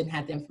react and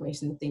had the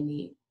information that they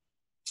need.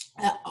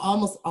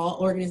 Almost all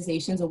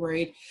organizations are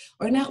worried,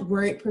 or not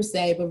worried per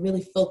se, but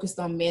really focused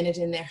on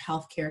managing their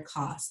healthcare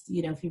costs.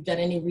 If you've done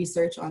any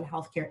research on the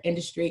healthcare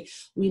industry,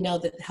 we know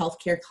that the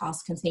healthcare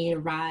costs continue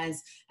to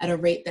rise at a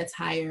rate that's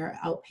higher,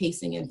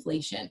 outpacing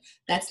inflation.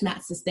 That's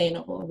not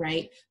sustainable,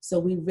 right? So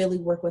we really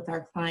work with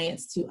our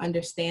clients to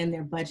understand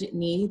their budget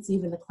needs.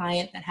 Even the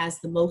client that has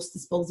the most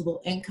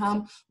disposable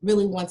income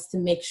really wants to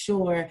make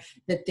sure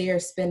that they're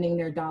spending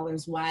their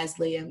dollars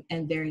wisely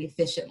and very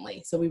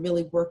efficiently. So we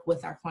really work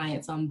with our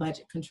clients on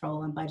budget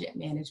control and budget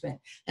management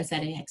and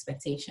setting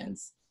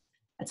expectations.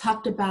 I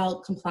talked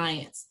about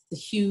compliance, the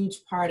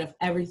huge part of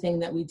everything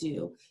that we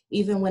do,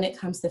 even when it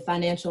comes to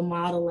financial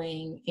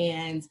modeling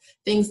and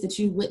things that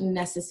you wouldn't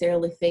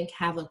necessarily think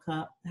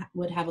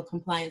would have a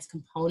compliance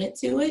component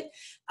to it.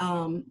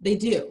 They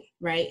do,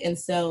 right? And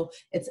so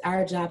it's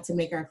our job to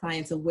make our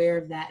clients aware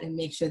of that and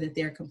make sure that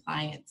they're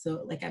compliant.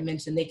 So like I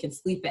mentioned, they can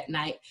sleep at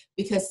night,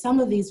 because some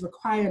of these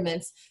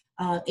requirements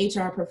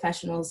HR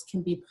professionals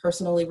can be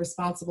personally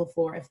responsible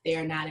for if they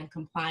are not in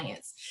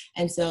compliance.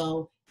 And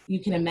so you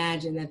can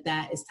imagine that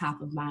that is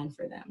top of mind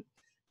for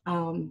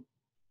them.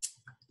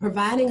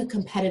 Providing a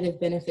competitive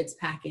benefits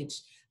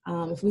package.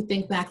 If we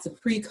think back to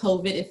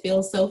pre-COVID, it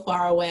feels so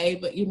far away,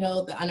 but you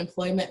know, the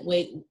unemployment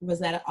rate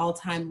was at an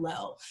all-time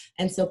low.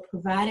 And so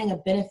providing a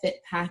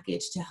benefit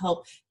package to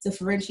help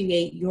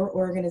differentiate your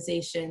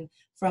organization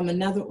from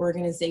another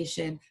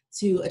organization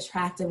to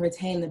attract and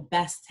retain the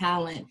best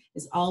talent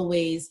is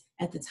always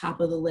at the top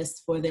of the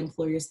list for the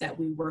employers that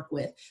we work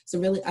with. So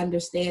really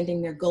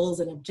understanding their goals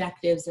and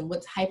objectives and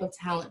what type of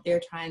talent they're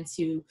trying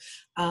to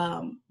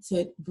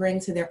bring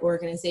to their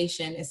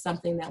organization is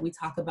something that we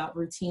talk about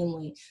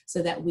routinely,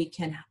 so that we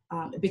can,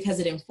 because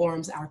it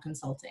informs our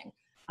consulting.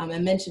 I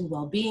mentioned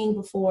well-being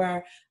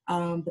before,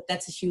 but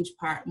that's a huge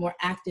part. More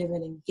active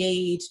and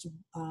engaged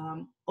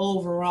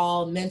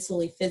overall,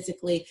 mentally,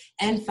 physically,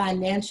 and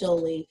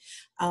financially,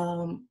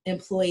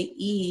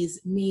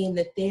 employees mean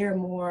that they're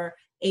more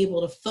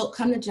able to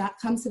come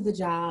to the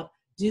job,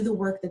 do the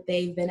work that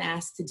they've been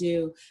asked to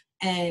do,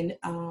 and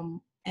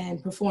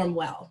perform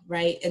well,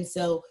 right? And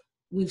so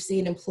we've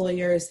seen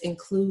employers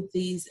include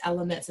these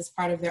elements as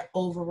part of their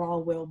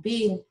overall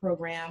well-being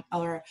program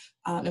or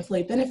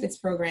employee benefits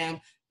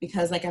program,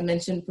 because like I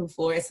mentioned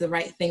before, it's the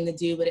right thing to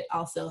do, but it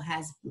also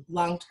has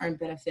long-term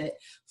benefit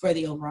for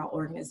the overall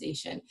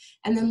organization.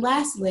 And then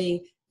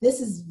lastly, this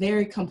is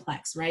very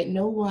complex, right?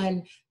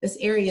 This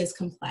area is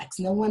complex.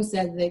 No one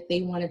said that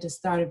they wanted to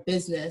start a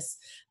business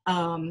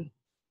and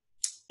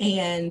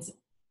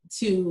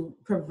to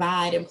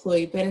provide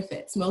employee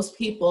benefits. Most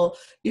people,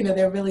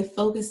 they're really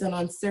focusing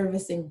on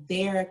servicing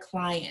their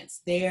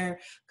clients, their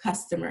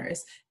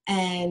customers,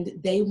 and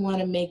they want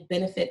to make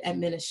benefit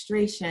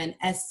administration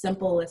as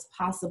simple as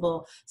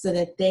possible so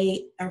that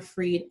they are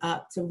freed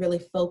up to really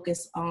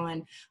focus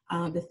on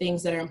the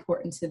things that are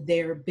important to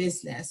their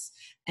business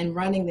and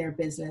running their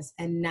business,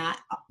 and not,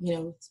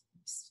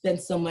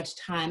 spend so much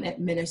time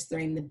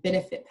administering the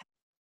benefit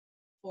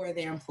for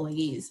their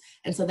employees.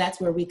 And so that's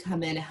where we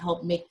come in and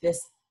help make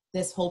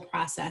this whole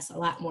process a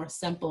lot more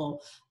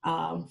simple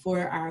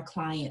for our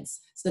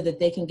clients, so that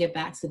they can get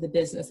back to the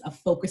business of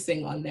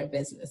focusing on their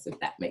business, if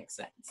that makes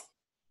sense.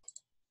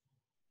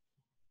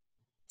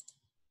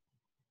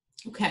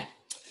 Okay,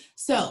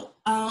 so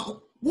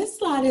this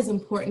slide is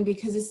important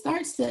because it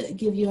starts to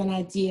give you an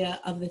idea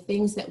of the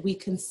things that we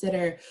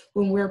consider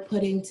when we're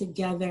putting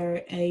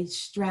together a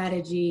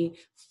strategy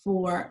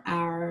for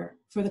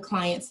the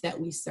clients that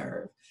we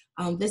serve.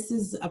 This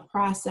is a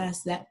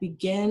process that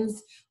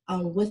begins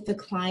with the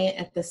client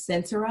at the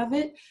center of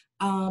it,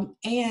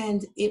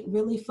 and it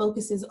really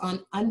focuses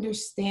on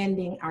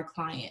understanding our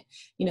client.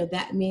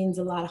 That means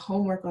a lot of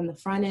homework on the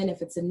front end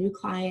if it's a new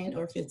client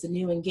or if it's a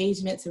new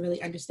engagement, to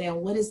really understand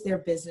what is their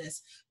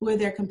business, who are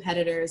their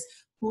competitors,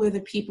 who are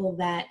the people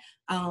that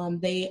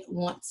they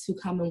want to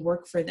come and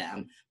work for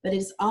them. But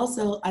it's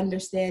also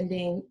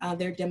understanding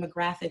their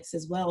demographics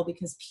as well,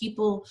 because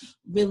people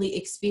really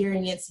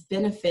experience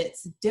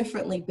benefits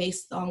differently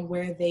based on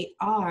where they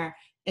are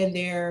in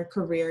their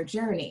career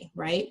journey,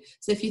 right?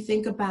 So if you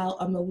think about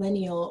a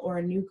millennial or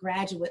a new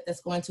graduate that's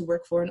going to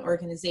work for an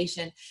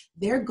organization,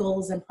 their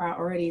goals and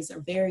priorities are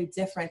very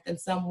different than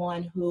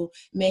someone who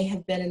may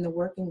have been in the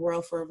working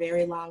world for a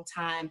very long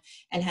time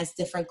and has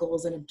different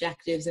goals and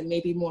objectives and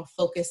maybe more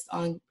focused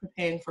on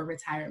preparing for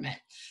retirement.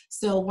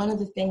 So one of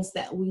the things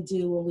that we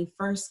do when we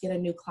first get a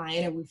new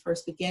client or we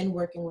first begin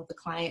working with a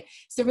client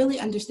is to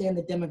really understand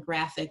the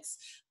demographics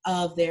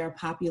of their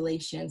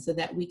population, so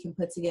that we can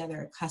put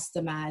together a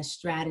customized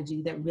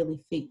strategy that really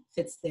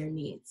fits their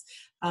needs.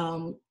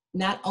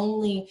 Not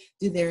only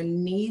do their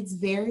needs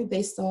vary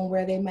based on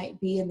where they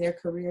might be in their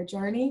career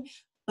journey,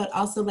 but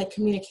also like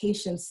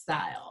communication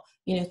style.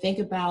 Think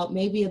about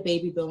maybe a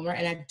baby boomer,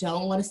 and I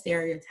don't want to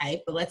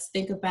stereotype, but let's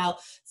think about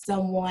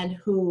someone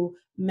who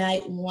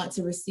might want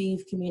to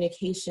receive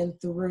communication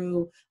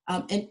through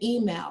an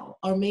email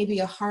or maybe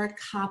a hard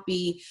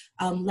copy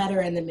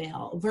letter in the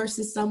mail,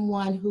 versus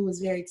someone who is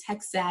very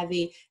tech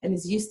savvy and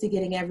is used to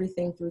getting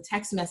everything through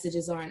text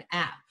messages or an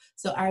app.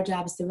 So our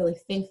job is to really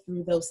think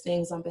through those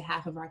things on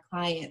behalf of our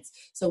clients.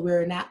 So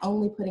we're not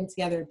only putting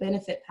together a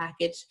benefit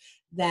package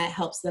that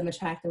helps them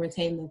attract and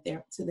retain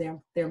their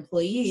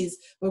employees,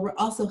 but we're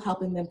also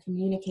helping them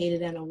communicate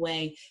it in a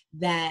way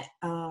that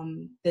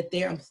that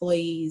their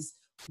employees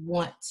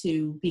want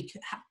to be,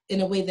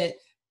 in a way that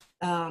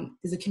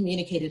is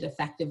communicated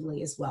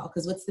effectively as well.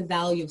 Because what's the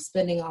value of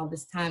spending all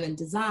this time in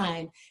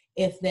design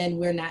if then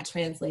we're not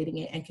translating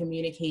it and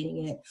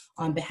communicating it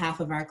on behalf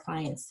of our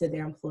clients to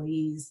their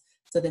employees,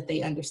 so that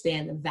they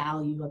understand the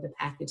value of the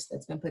package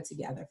that's been put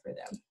together for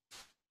them.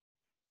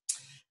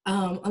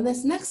 On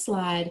this next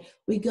slide,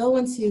 we go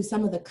into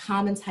some of the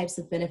common types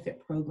of benefit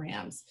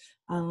programs.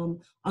 On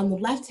the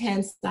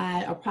left-hand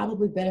side are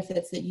probably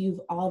benefits that you've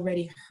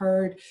already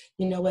heard,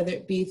 whether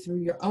it be through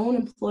your own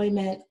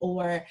employment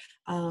or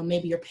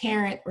maybe your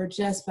parent, or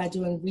just by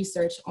doing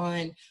research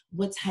on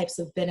what types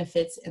of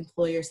benefits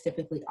employers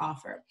typically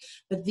offer.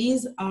 But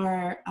these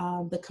are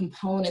the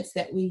components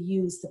that we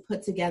use to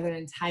put together an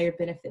entire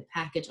benefit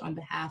package on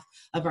behalf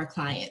of our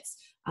clients.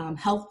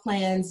 Health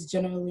plans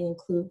generally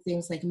include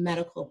things like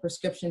medical,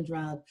 prescription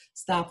drug,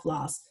 stop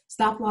loss.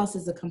 Stop loss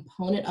is a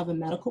component of a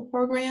medical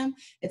program.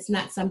 It's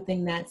not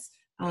something that's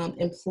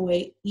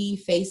employee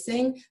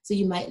facing, so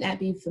you might not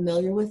be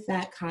familiar with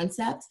that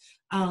concept,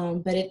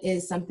 but it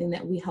is something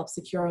that we help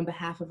secure on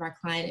behalf of our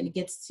client, and it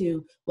gets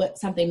to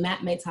something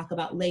Matt may talk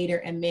about later,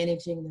 and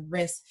managing the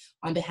risk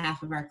on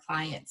behalf of our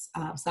clients.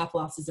 Stop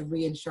loss is a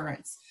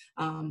reinsurance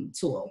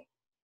tool.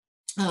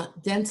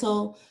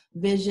 Dental,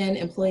 vision,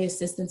 employee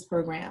assistance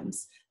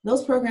programs.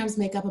 Those programs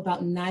make up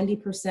about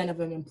 90%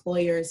 of an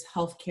employer's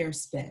healthcare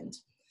spend.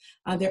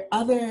 The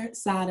other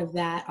side of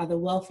that are the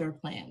welfare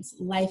plans,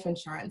 life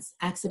insurance,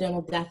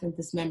 accidental death and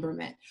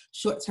dismemberment,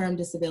 short-term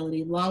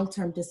disability,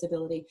 long-term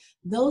disability.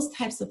 Those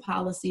types of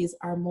policies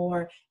are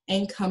more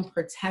income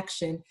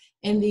protection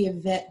in the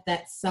event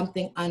that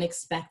something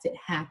unexpected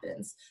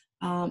happens.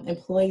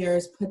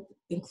 Employers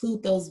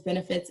include those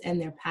benefits in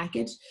their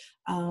package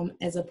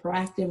as a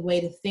proactive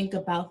way to think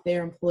about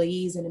their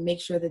employees and to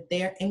make sure that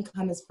their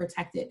income is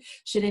protected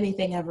should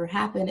anything ever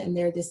happen and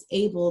they're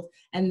disabled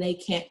and they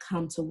can't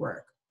come to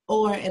work,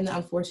 or in the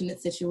unfortunate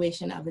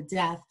situation of a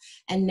death,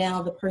 and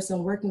now the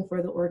person working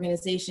for the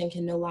organization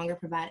can no longer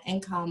provide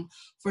income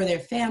for their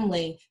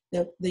family.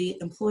 The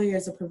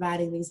employers are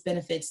providing these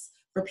benefits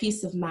for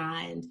peace of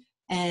mind.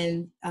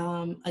 And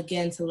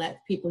again, to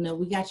let people know,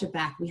 we got your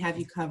back, we have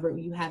you covered.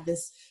 You have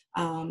this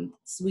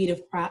suite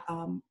of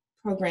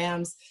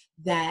programs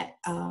that,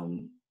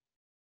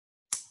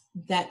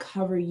 that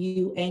cover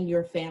you and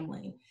your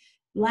family.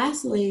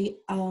 Lastly,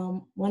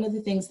 one of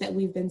the things that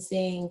we've been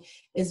seeing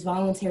is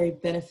voluntary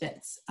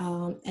benefits.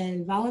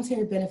 And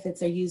voluntary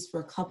benefits are used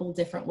for a couple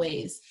different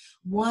ways.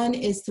 One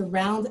is to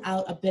round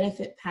out a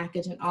benefit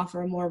package and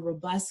offer a more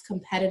robust,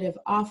 competitive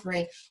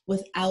offering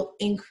without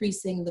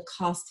increasing the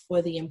cost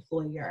for the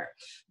employer.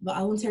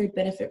 Voluntary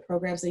benefit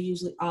programs are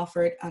usually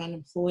offered on an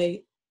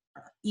employee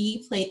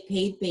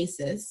paid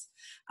basis.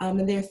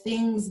 And they're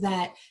things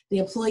that the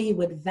employee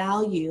would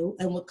value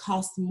and would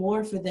cost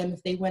more for them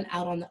if they went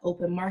out on the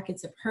open market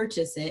to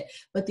purchase it.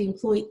 But the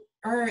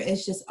employer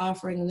is just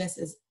offering this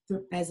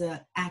as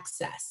an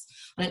access,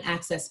 on an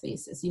access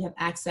basis. You have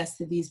access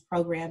to these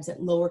programs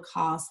at lower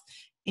cost,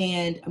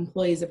 and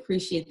employees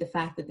appreciate the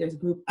fact that there's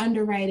group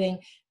underwriting,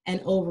 and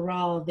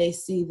overall they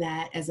see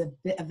that as a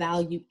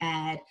value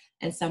add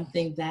and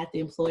something that the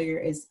employer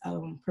is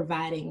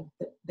providing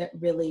that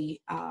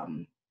really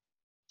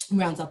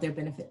rounds out their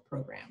benefit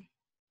program.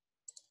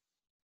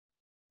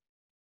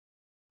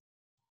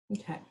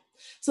 Okay,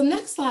 so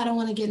next slide, I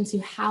want to get into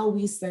how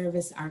we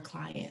service our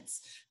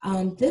clients.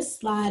 This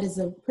slide is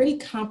a pretty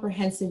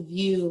comprehensive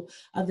view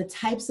of the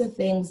types of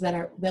things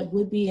that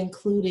would be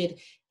included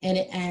in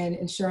an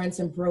insurance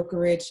and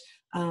brokerage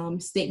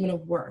statement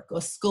of work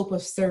or scope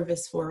of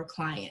service for a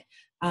client.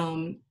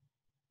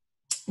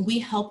 We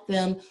help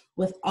them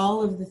with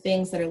all of the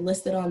things that are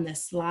listed on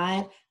this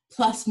slide,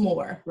 plus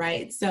more,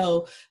 right?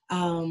 So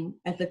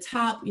at the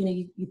top,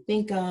 you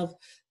think of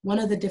one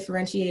of the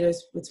differentiators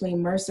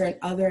between Mercer and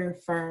other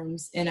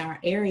firms in our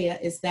area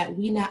is that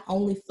we not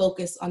only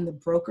focus on the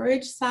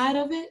brokerage side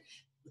of it,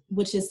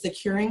 which is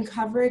securing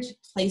coverage,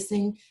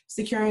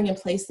 securing and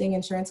placing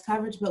insurance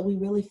coverage, but we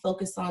really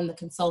focus on the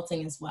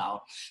consulting as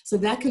well. So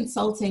that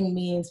consulting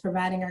means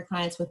providing our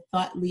clients with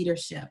thought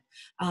leadership,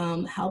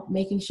 help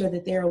making sure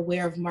that they're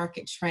aware of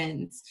market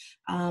trends,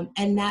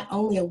 and not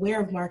only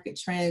aware of market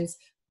trends,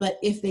 but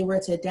if they were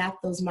to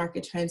adapt those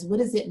market trends, what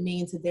does it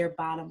mean to their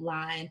bottom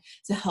line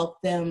to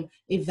help them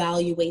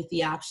evaluate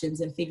the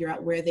options and figure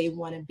out where they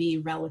want to be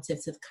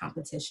relative to the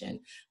competition?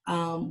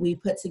 We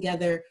put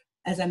together,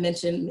 as I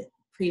mentioned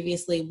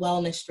previously,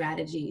 wellness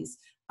strategies.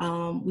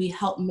 We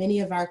help many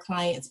of our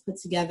clients put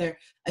together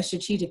a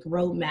strategic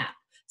roadmap.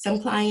 Some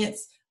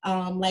clients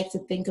like to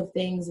think of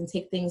things and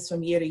take things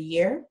from year to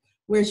year,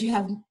 whereas you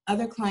have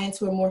other clients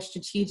who are more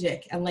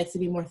strategic and like to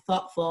be more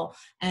thoughtful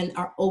and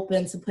are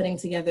open to putting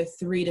together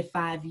 3 to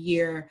 5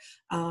 year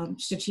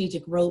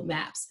strategic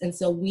roadmaps. And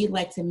so we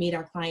like to meet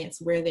our clients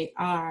where they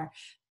are,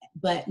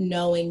 but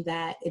knowing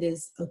that it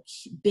is a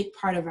big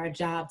part of our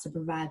job to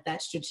provide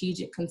that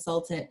strategic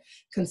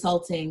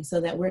consulting so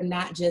that we're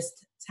not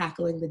just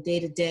tackling the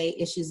day-to-day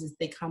issues as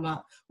they come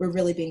up. We're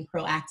really being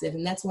proactive.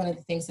 And that's one of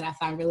the things that I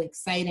find really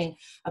exciting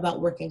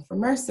about working for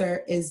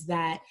Mercer is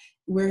that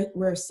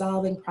we're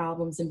solving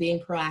problems and being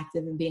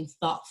proactive and being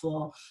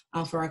thoughtful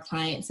for our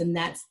clients. And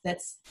that's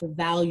the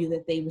value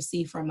that they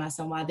receive from us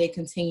and why they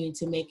continue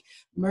to make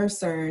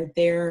Mercer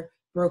their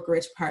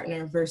brokerage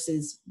partner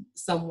versus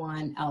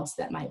someone else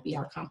that might be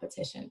our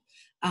competition.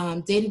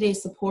 Day-to-day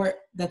support,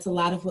 that's a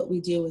lot of what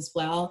we do as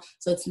well.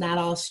 So it's not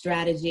all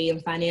strategy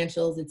and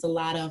financials. It's a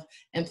lot of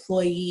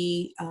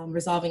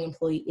resolving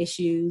employee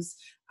issues,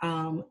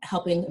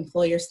 helping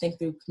employers think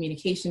through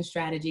communication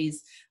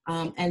strategies,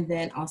 and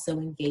then also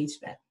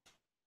engagement.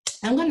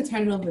 I'm going to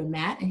turn it over to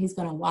Matt, and he's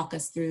going to walk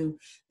us through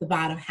the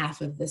bottom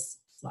half of this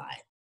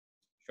slide.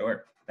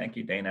 Sure. Thank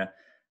you, Dana.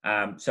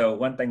 So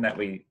one thing that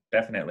we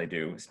definitely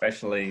do,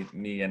 especially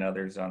me and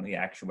others on the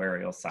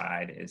actuarial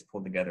side, is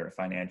pull together a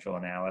financial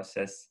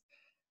analysis.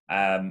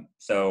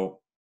 So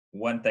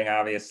one thing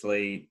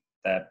obviously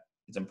that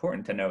is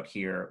important to note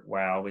here,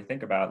 while we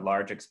think about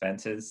large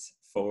expenses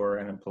for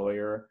an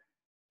employer,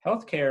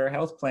 healthcare,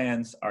 health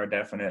plans are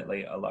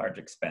definitely a large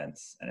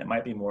expense, and it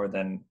might be more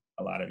than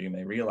a lot of you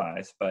may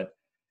realize, but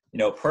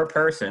per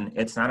person,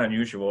 it's not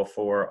unusual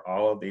for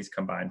all of these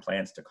combined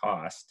plans to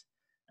cost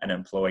an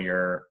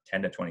employer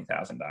 $10,000 to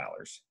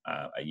 $20,000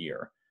 a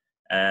year.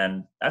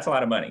 And that's a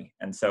lot of money.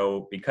 And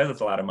so because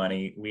it's a lot of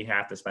money, we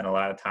have to spend a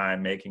lot of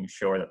time making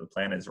sure that the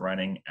plan is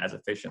running as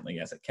efficiently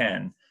as it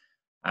can.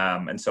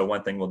 And so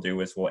one thing we'll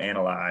do is we'll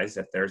analyze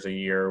if there's a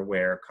year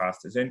where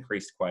cost has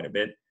increased quite a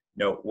bit,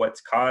 what's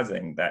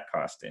causing that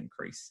cost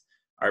increase.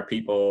 Are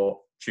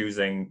people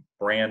choosing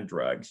brand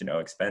drugs,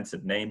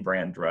 expensive name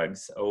brand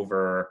drugs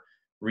over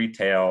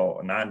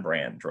retail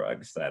non-brand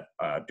drugs that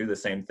do the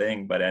same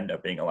thing but end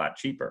up being a lot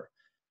cheaper?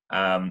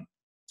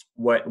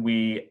 What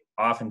we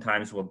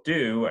oftentimes will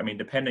do,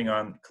 depending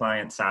on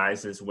client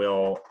sizes,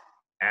 we'll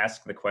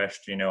ask the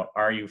question,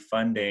 are you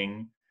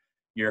funding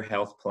your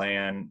health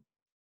plan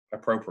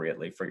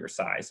appropriately for your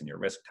size and your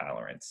risk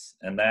tolerance?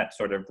 And that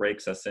sort of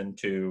breaks us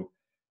into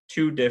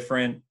two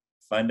different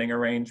funding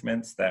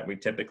arrangements that we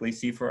typically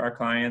see for our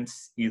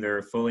clients,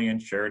 either fully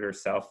insured or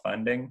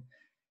self-funding.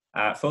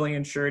 Fully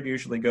insured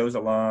usually goes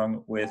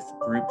along with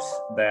groups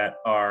that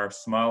are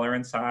smaller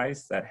in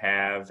size, that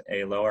have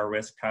a lower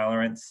risk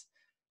tolerance.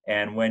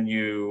 And when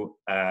you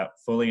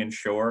fully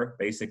insure,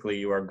 basically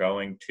you are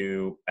going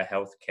to a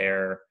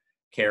healthcare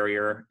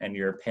carrier and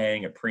you're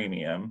paying a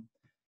premium.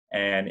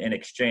 And in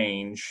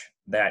exchange,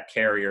 that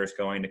carrier is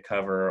going to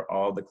cover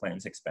all the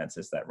claims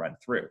expenses that run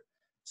through.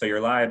 So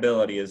your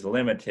liability is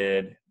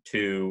limited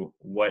to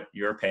what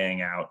you're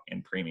paying out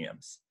in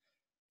premiums.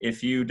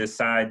 If you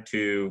decide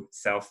to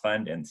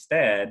self-fund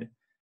instead,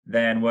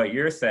 then what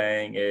you're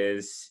saying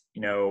is,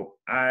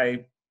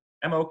 I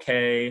am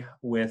okay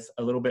with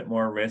a little bit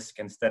more risk.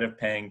 Instead of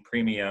paying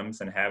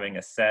premiums and having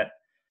a set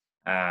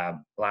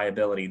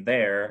liability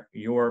there,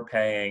 you're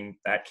paying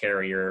that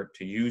carrier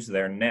to use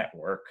their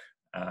network,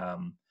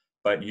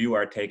 but you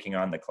are taking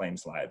on the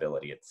claims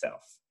liability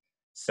itself.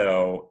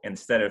 So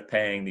instead of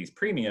paying these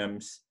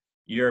premiums,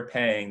 you're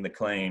paying the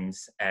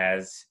claims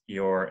as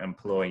your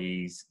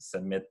employees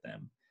submit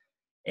them.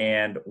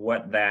 And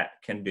what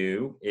that can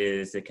do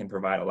is it can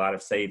provide a lot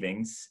of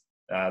savings.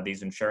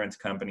 These insurance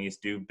companies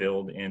do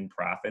build in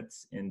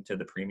profits into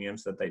the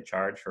premiums that they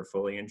charge for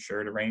fully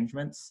insured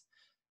arrangements.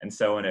 And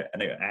so in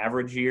an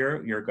average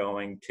year, you're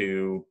going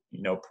to,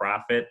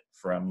 profit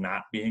from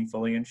not being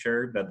fully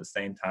insured. But at the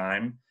same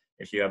time,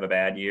 if you have a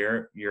bad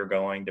year, you're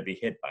going to be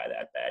hit by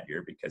that bad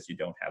year because you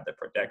don't have the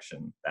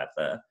protection that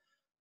the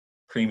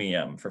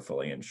premium for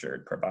fully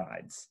insured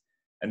provides.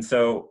 And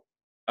so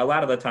a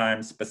lot of the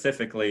time,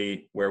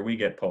 specifically where we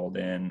get pulled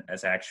in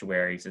as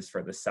actuaries is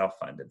for the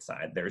self-funded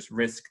side. There's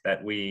risk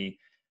that we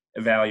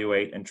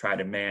evaluate and try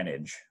to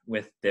manage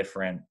with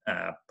different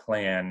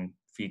plan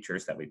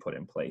features that we put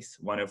in place,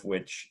 one of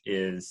which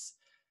is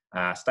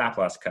stop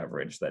loss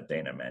coverage that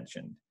Dana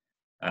mentioned.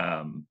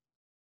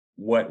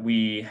 What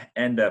we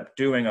end up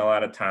doing a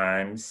lot of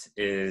times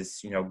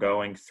is,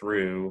 going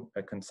through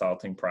a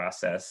consulting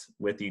process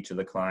with each of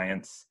the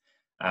clients,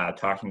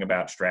 talking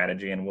about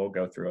strategy, and we'll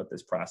go through what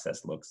this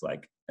process looks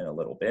like in a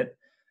little bit.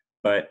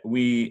 But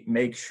we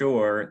make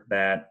sure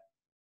that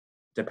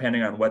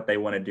depending on what they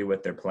want to do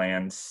with their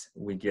plans,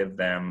 we give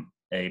them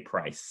a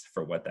price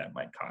for what that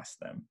might cost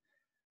them.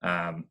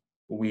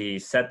 We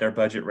set their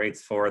budget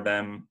rates for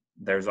them.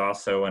 There's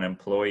also an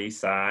employee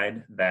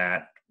side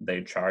that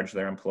they charge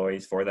their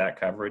employees for that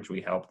coverage.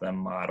 We help them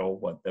model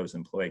what those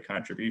employee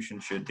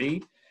contributions should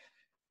be.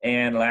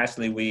 And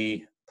lastly,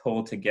 we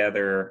pull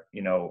together,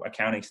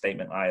 accounting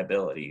statement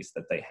liabilities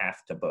that they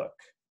have to book.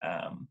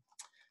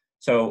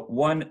 So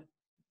one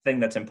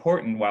thing that's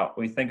important while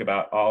we think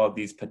about all of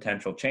these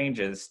potential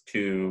changes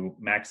to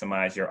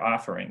maximize your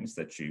offerings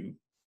that you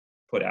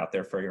put out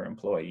there for your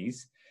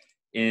employees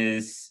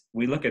is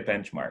we look at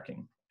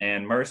benchmarking.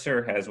 And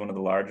Mercer has one of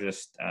the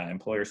largest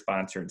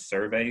employer-sponsored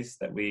surveys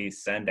that we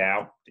send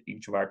out to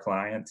each of our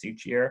clients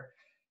each year.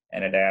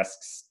 And it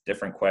asks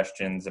different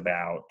questions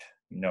about,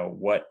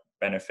 what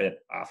benefit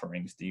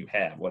offerings do you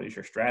have? What does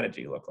your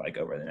strategy look like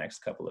over the next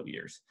couple of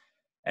years?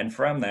 And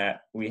from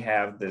that, we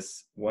have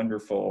this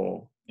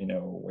wonderful,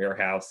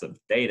 warehouse of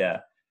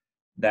data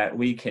that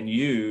we can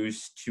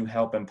use to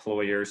help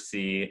employers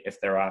see if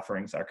their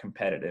offerings are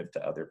competitive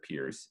to other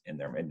peers in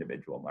their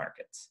individual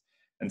markets.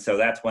 And so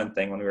that's one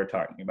thing when we were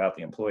talking about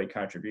the employee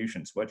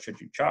contributions, what should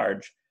you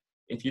charge?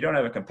 If you don't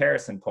have a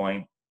comparison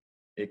point,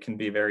 it can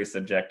be very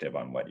subjective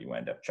on what you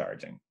end up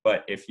charging.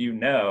 But if you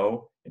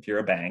know, if you're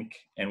a bank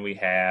and we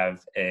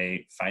have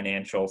a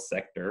financial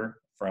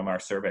sector from our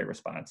survey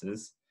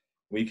responses,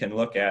 we can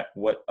look at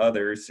what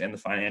others in the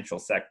financial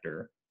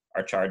sector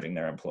are charging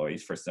their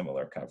employees for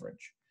similar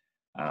coverage.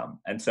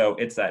 And so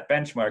it's that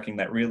benchmarking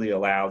that really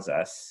allows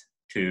us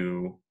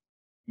to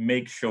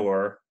make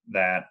sure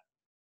that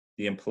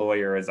the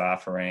employer is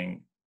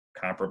offering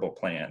comparable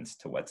plans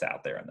to what's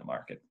out there in the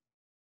market.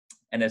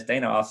 And as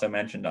Dana also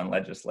mentioned on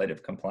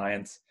legislative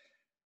compliance,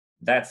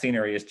 that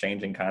scenery is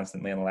changing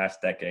constantly in the last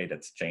decade.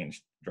 It's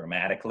changed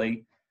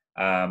dramatically.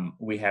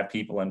 We have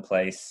people in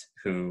place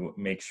who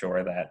make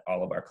sure that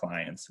all of our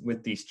clients,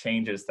 with these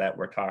changes that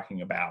we're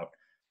talking about,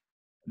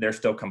 they're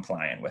still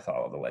compliant with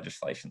all of the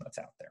legislation that's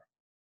out there.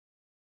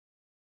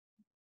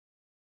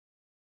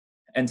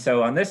 And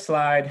so on this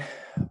slide,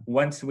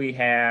 once we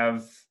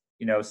have,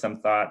 some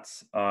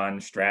thoughts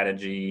on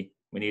strategy,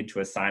 we need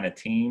to assign a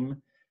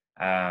team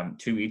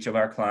to each of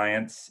our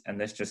clients. And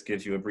this just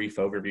gives you a brief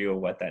overview of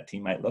what that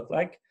team might look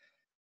like.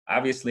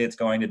 Obviously, it's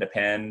going to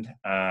depend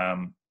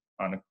on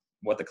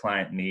what the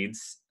client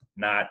needs.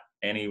 Not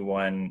any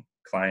one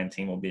client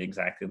team will be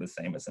exactly the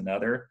same as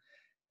another.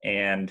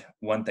 And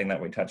one thing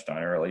that we touched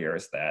on earlier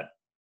is that,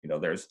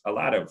 there's a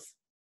lot of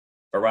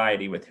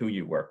variety with who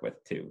you work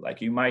with too.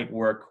 Like you might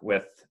work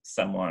with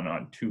someone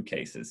on 2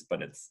 cases,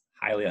 but it's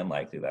highly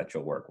unlikely that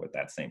you'll work with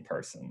that same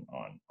person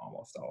on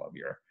almost all of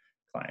your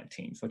client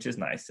teams, which is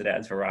nice. It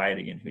adds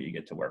variety in who you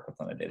get to work with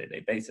on a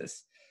day-to-day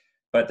basis.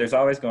 But there's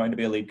always going to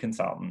be a lead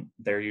consultant.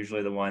 They're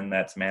usually the one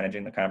that's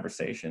managing the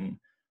conversation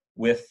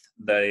with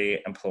the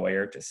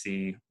employer to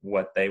see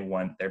what they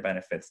want their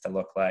benefits to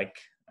look like.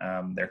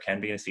 There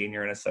can be a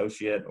senior and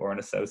associate or an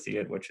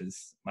associate, which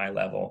is my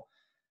level.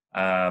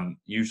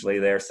 Usually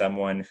they're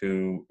someone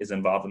who is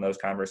involved in those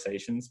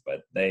conversations,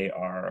 but they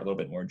are a little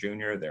bit more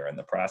junior. They're in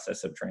the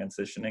process of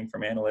transitioning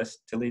from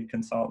analyst to lead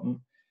consultant.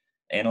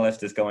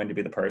 Analyst is going to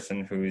be the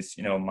person who's,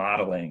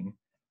 modeling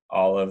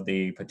all of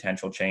the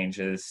potential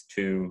changes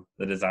to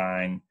the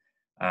design,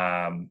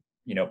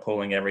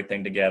 pulling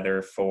everything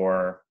together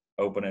for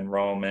open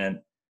enrollment.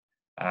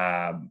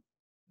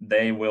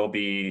 They will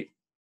be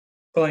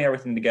pulling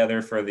everything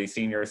together for the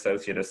senior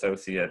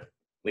associate,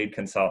 lead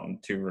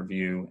consultant to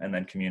review and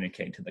then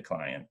communicate to the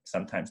client.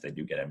 Sometimes they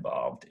do get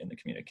involved in the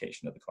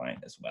communication of the client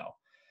as well.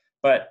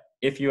 But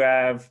if you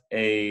have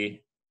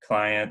a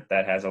client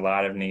that has a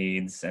lot of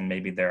needs and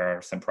maybe there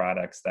are some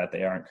products that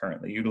they aren't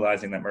currently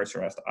utilizing that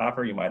Mercer has to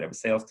offer, you might have a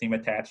sales team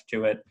attached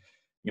to it.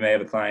 You may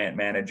have a client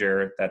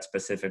manager that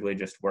specifically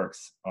just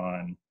works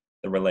on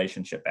the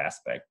relationship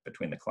aspect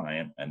between the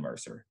client and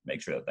Mercer,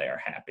 make sure that they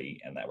are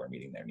happy and that we're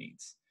meeting their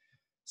needs.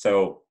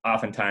 So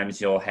oftentimes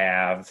you'll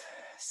have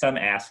some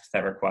asks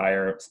that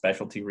require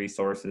specialty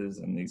resources,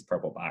 and these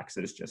purple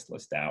boxes just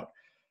list out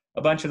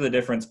a bunch of the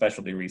different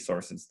specialty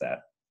resources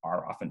that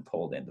are often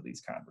pulled into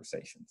these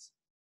conversations.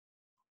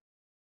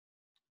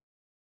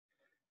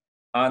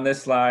 On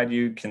this slide,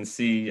 you can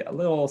see a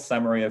little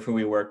summary of who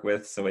we work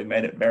with. So we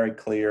made it very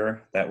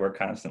clear that we're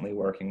constantly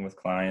working with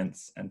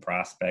clients and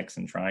prospects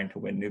and trying to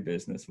win new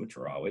business, which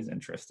we're always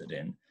interested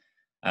in.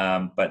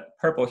 But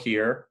purple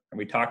here, and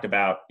we talked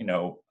about,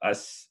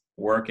 us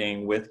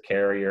working with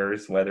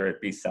carriers, whether it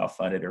be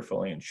self-funded or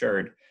fully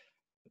insured.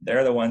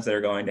 They're the ones that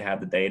are going to have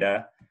the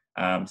data.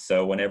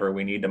 So whenever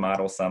we need to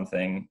model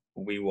something,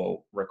 we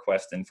will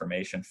request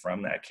information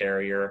from that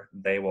carrier.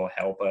 They will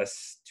help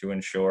us to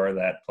ensure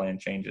that plan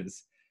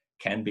changes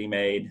can be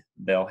made.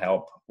 They'll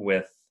help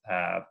with,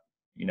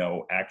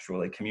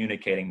 actually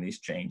communicating these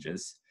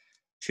changes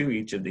to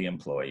each of the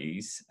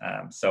employees.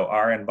 So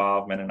our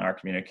involvement in our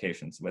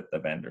communications with the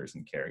vendors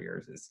and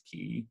carriers is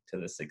key to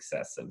the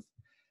success of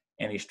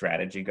any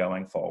strategy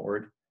going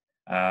forward.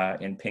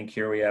 In pink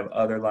here, we have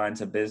other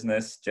lines of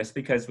business. Just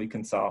because we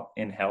consult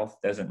in health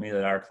doesn't mean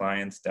that our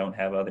clients don't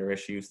have other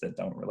issues that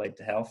don't relate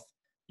to health.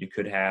 You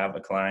could have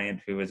a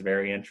client who is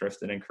very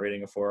interested in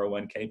creating a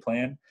 401k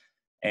plan.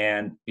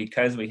 And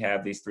because we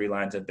have these 3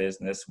 lines of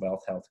business,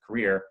 wealth, health,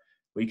 career,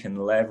 we can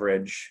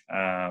leverage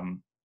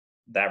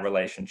that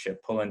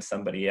relationship, pull in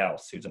somebody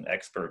else who's an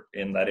expert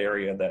in that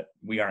area that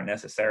we aren't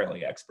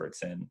necessarily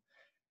experts in,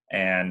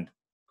 and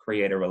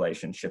create a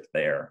relationship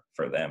there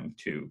for them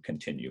to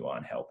continue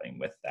on helping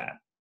with that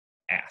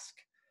ask.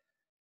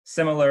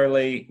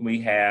 Similarly,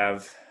 we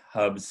have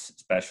hubs,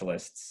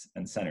 specialists,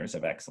 and centers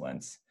of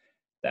excellence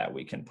that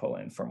we can pull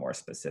in for more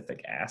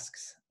specific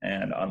asks.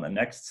 And on the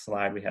next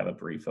slide, we have a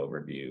brief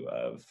overview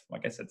of, I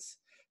guess it's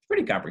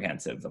pretty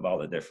comprehensive, of all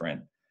the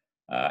different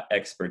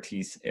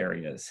expertise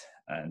areas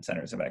and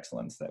centers of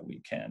excellence that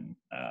we can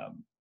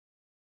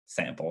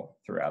sample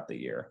throughout the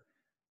year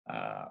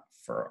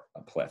for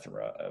a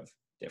plethora of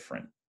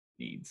different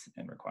needs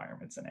and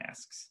requirements and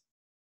asks.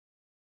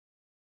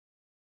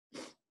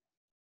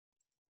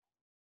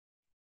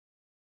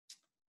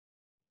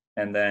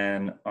 And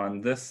then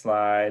on this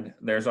slide,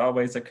 there's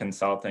always a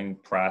consulting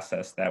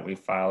process that we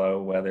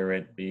follow, whether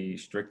it be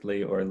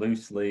strictly or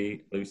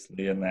loosely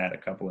in that a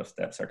couple of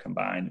steps are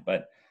combined.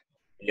 But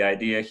the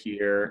idea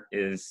here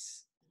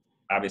is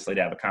obviously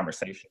to have a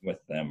conversation with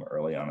them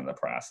early on in the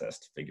process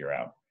to figure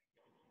out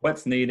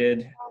what's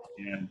needed,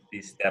 and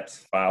these steps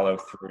follow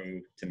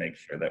through to make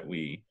sure that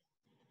we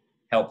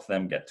help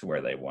them get to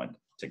where they want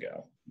to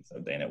go. So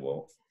Dana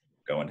will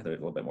go into a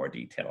little bit more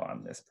detail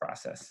on this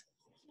process.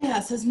 Yeah,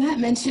 so as Matt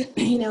mentioned,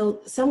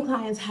 some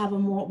clients have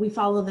we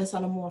follow this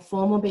on a more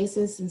formal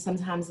basis, and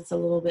sometimes it's a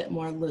little bit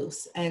more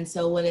loose. And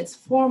so when it's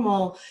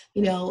formal,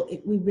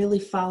 we really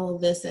follow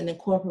this and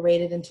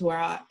incorporate it into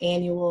our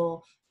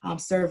annual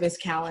service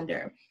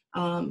calendar.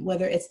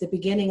 Whether it's the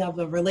beginning of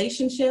a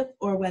relationship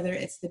or whether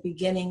it's the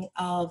beginning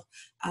of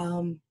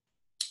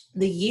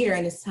the year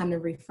and it's time to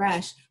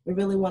refresh, we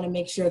really want to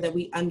make sure that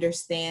we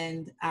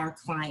understand our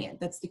client.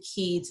 That's the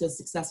key to a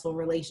successful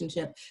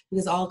relationship,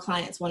 because all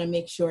clients want to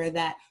make sure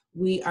that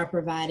we are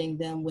providing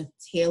them with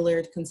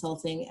tailored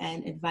consulting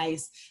and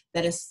advice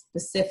that is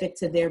specific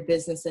to their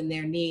business and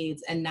their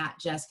needs, and not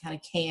just kind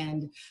of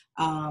canned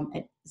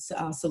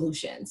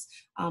solutions.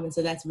 And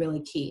so that's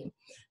really key.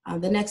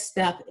 The next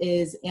step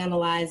is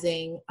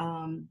analyzing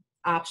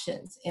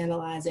options,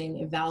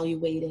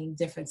 evaluating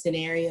different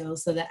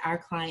scenarios so that our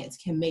clients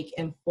can make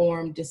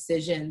informed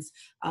decisions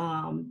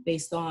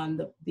based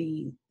on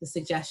the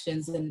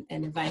suggestions and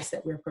advice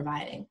that we're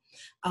providing.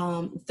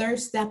 Third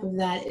step of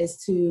that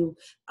is to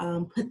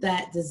put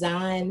that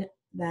design,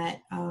 that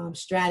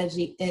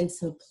strategy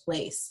into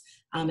place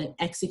and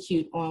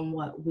execute on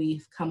what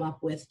we've come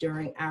up with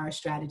during our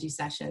strategy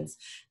sessions.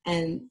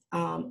 And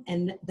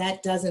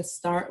that doesn't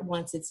start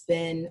once it's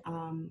been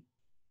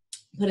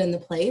put into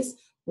place.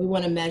 We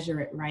want to measure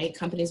it, right?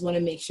 Companies want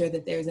to make sure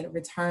that there's a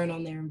return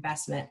on their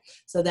investment.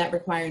 So that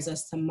requires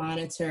us to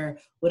monitor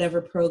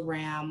whatever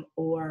program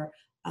or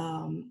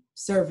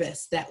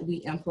service that we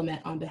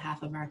implement on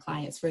behalf of our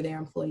clients for their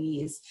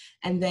employees.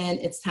 And then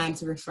it's time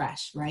to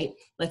refresh, right?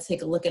 Let's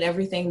take a look at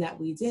everything that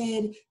we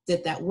did.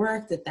 Did that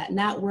work? Did that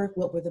not work?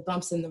 What were the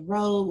bumps in the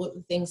road? What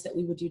were things that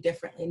we would do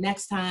differently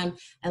next time?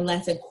 And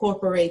let's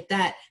incorporate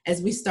that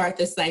as we start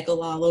this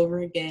cycle all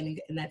over again.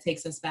 And that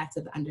takes us back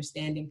to the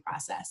understanding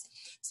process.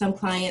 Some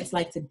clients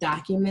like to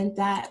document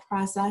that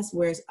process,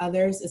 whereas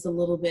others is a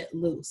little bit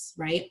loose,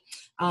 right?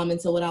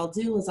 And so what I'll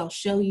do is I'll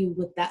show you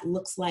what that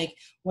looks like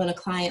when a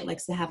client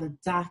likes to have a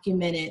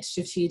documented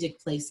strategic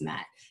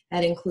placemat.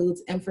 That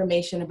includes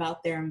information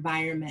about their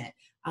environment,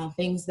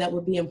 things that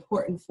would be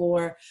important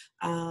for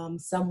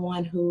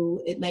someone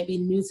who it might be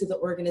new to the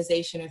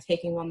organization or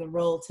taking on the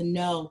role to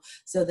know,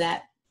 so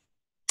that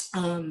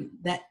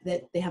that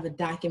they have a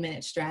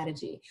documented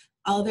strategy.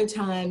 Other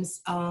times,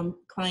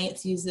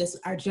 clients use this,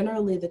 are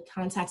generally the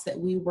contacts that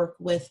we work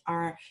with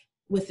are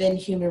within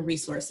human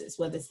resources,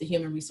 whether it's the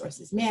human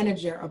resources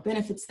manager or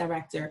benefits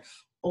director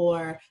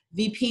or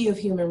VP of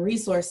Human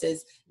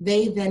Resources.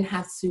 They then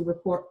have to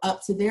report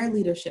up to their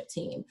leadership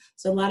team.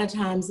 So a lot of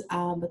times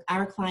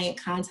our client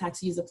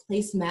contacts use a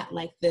placemat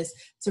like this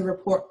to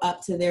report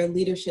up to their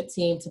leadership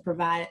team to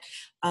provide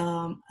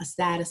a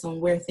status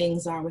on where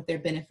things are with their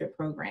benefit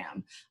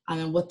program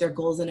and what their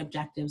goals and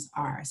objectives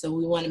are. So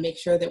we want to make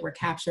sure that we're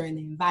capturing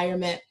the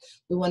environment.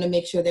 We want to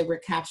make sure that we're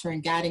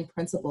capturing guiding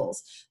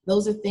principles.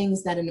 Those are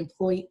things that an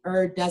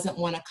employer doesn't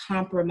want to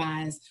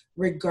compromise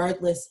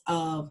regardless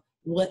of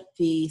what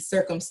the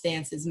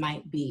circumstances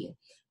might be.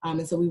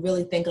 And so we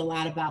really think a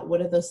lot about what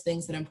are those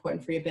things that are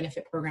important for your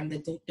benefit program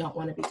that don't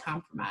want to be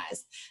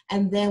compromised.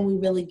 And then we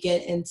really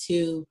get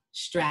into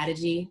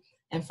strategy.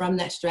 And from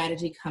that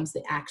strategy comes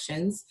the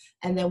actions.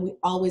 And then we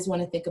always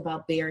want to think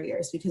about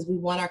barriers, because we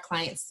want our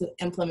clients to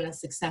implement a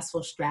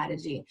successful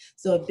strategy.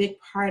 So a big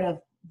part of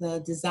the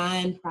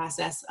design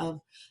process of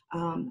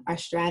our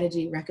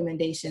strategy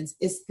recommendations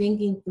is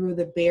thinking through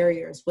the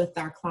barriers with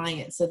our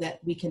clients so that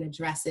we can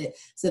address it,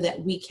 so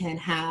that we can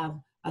have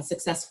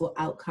successful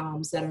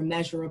outcomes that are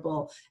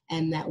measurable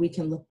and that we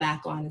can look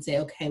back on and say,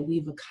 okay,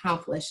 we've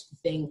accomplished the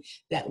thing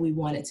that we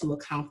wanted to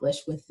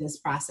accomplish with this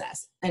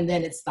process. And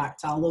then it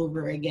starts all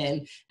over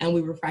again, and we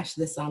refresh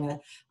this on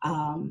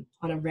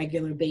a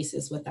regular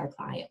basis with our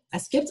client. I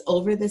skipped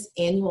over this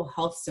annual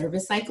health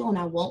service cycle, and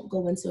I won't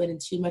go into it in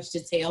too much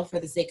detail for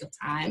the sake of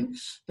time,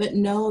 but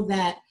know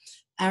that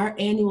our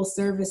annual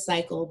service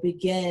cycle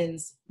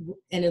begins,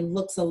 and it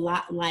looks a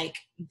lot like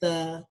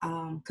the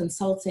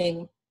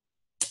consulting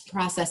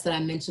process that I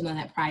mentioned on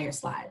that prior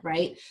slide,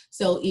 right?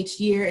 So each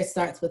year it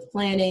starts with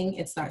planning,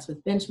 it starts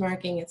with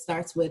benchmarking, it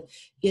starts with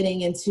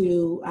getting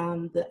into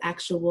the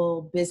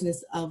actual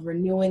business of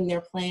renewing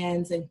their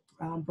plans and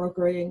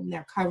brokering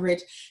their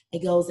coverage.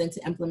 It goes into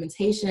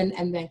implementation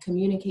and then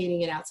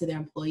communicating it out to their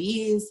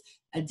employees,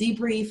 a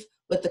debrief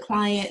with the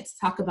client,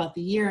 talk about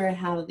the year and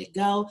how did it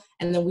go,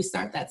 and then we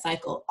start that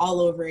cycle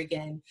all over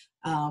again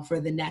for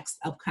the next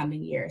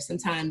upcoming year.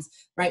 Sometimes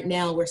right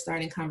now we're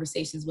starting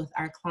conversations with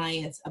our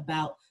clients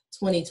about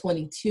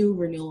 2022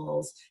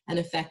 renewals and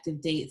effective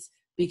dates,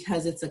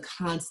 because it's a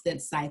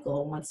constant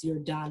cycle once you're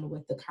done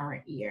with the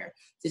current year,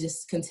 to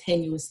just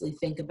continuously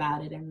think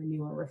about it and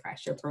renew and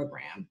refresh your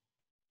program.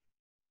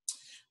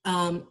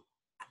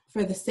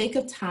 For the sake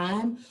of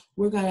time,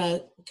 we're going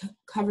to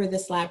cover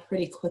this slide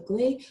pretty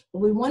quickly, but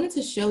we wanted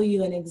to show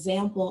you an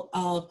example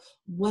of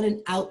what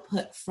an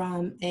output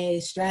from a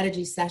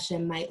strategy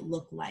session might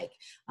look like.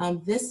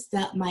 This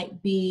step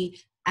might be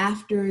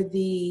after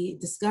the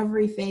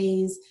discovery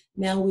phase.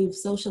 Now we've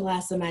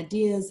socialized some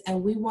ideas,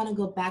 and we want to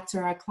go back to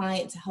our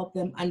client to help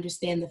them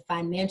understand the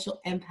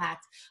financial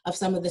impact of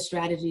some of the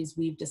strategies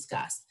we've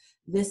discussed.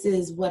 This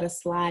is what a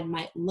slide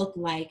might look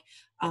like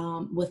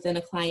within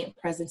a client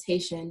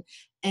presentation.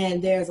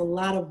 And there's a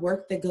lot of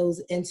work that goes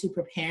into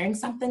preparing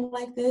something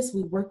like this.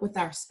 We work with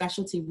our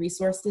specialty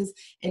resources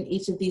in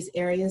each of these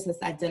areas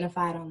that's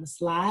identified on the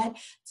slide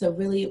to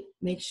really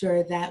make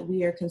sure that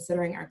we are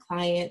considering our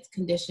client's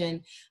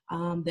condition,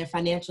 their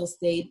financial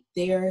state,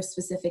 their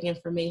specific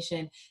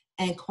information,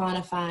 and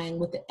quantifying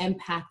what the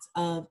impact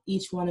of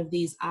each one of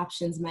these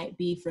options might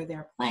be for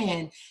their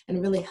plan,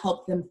 and really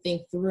help them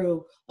think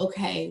through,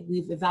 okay,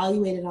 we've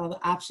evaluated all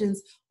the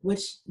options,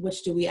 which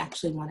do we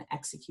actually want to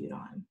execute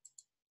on?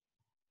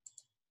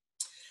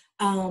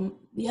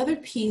 The other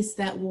piece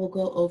that we'll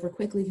go over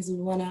quickly, because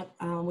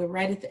we're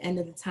right at the end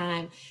of the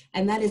time,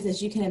 and that is,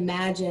 as you can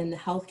imagine, the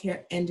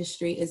healthcare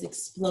industry is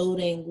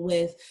exploding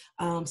with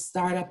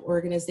startup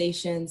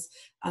organizations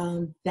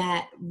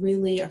that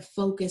really are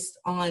focused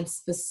on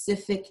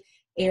specific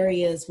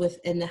areas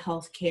within the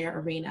healthcare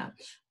arena.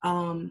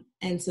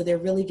 And so they're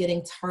really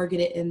getting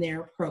targeted in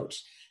their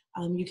approach.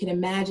 You can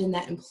imagine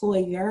that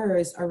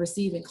employers are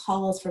receiving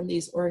calls from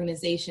these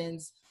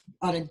organizations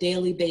on a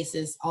daily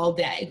basis all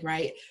day,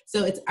 right?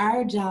 So it's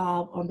our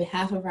job on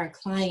behalf of our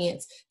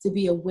clients to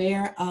be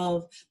aware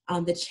of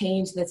the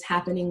change that's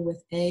happening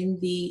within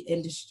the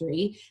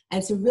industry,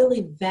 and to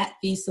really vet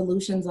these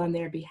solutions on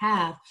their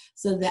behalf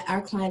so that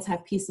our clients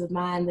have peace of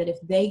mind that if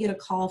they get a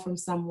call from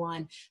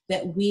someone,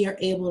 that we are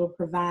able to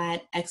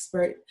provide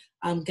expert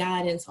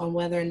guidance on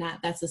whether or not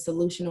that's a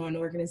solution or an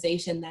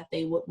organization that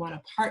they would want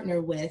to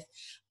partner with,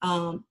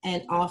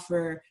 and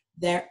offer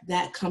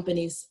that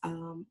company's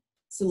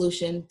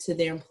solution to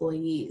their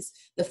employees.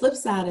 The flip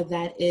side of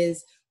that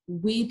is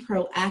we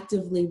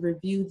proactively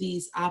review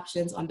these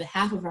options on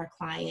behalf of our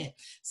client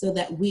so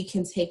that we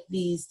can take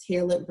these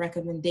tailored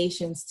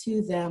recommendations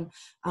to them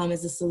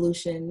as a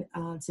solution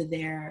to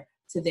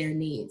their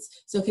needs.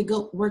 So it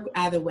could work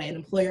either way. An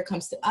employer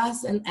comes to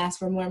us and asks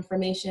for more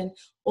information,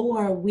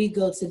 or we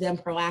go to them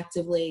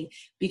proactively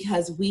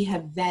because we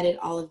have vetted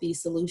all of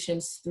these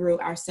solutions through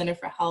our Center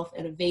for Health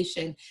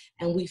Innovation,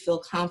 and we feel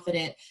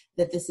confident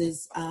that this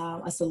is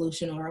a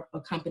solution or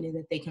a company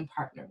that they can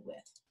partner with.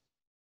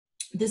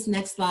 This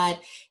next slide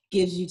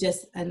gives you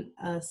just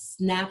a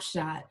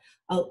snapshot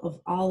of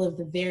all of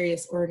the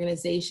various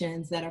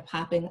organizations that are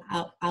popping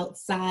up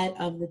outside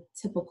of the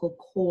typical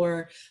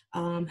core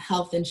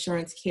health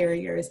insurance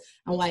carriers,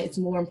 and why it's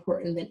more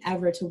important than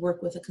ever to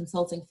work with a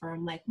consulting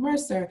firm like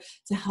Mercer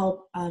to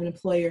help an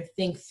employer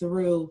think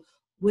through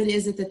what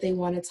is it that they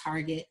want to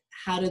target,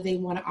 how do they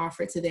want to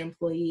offer it to their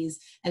employees,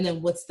 and then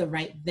what's the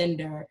right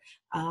vendor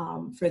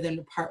for them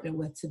to partner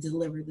with to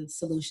deliver the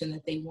solution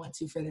that they want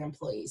to for their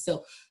employees.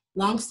 So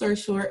long story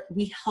short,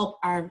 we help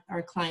our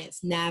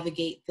clients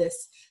navigate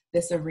this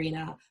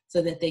arena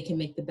so that they can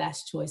make the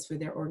best choice for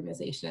their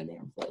organization and their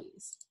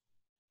employees.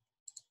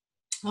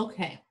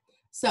 Okay,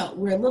 so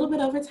we're a little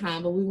bit over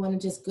time, but we want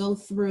to just go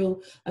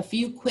through a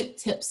few quick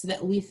tips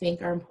that we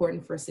think are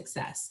important for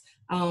success.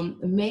 The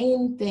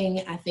main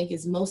thing I think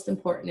is most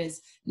important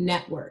is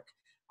network.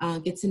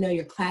 Get to know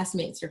your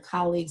classmates, your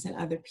colleagues, and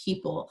other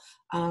people,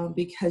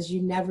 because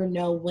you never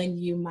know when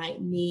you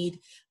might need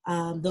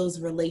those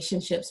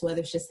relationships, whether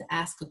it's just to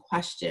ask a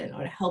question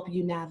or to help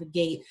you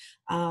navigate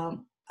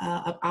an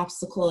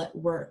obstacle at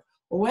work,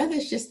 or whether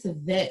it's just to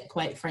vent,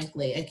 quite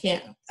frankly. I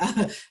can't,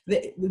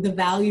 the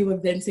value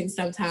of venting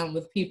sometimes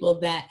with people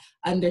that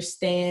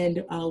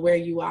understand where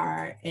you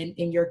are and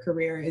in your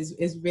career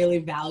is really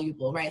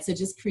valuable, right? So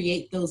just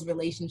create those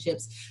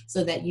relationships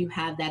so that you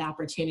have that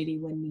opportunity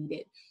when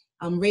needed.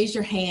 Raise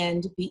your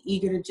hand, be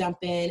eager to jump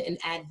in and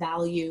add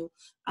value.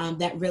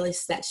 That really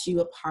sets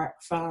you apart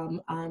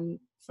from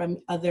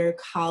other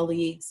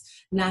colleagues.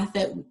 Not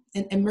that,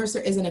 and Mercer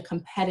isn't a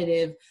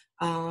competitive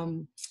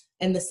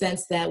in the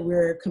sense that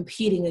we're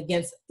competing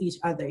against each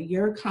other.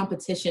 Your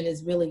competition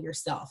is really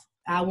yourself.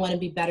 I want to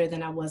be better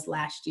than I was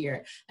last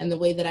year. And the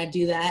way that I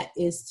do that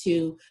is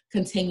to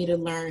continue to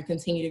learn,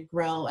 continue to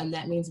grow. And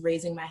that means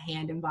raising my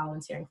hand and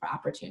volunteering for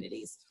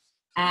opportunities.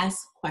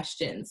 Ask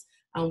questions.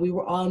 We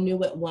were all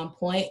new at one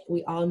point.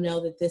 We all know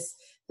that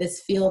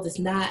this field is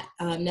not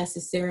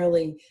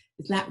necessarily,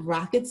 it's not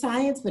rocket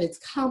science, but it's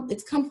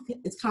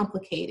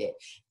complicated.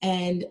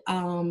 And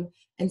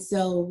And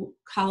so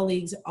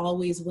colleagues are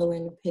always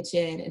willing to pitch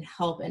in and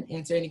help and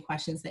answer any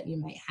questions that you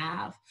might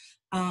have.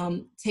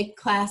 Take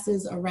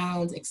classes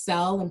around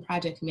Excel and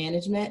project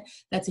management.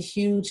 That's a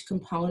huge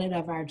component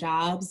of our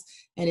jobs.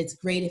 And it's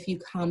great if you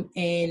come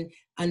in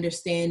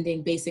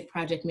understanding basic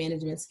project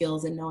management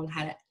skills and knowing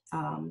how to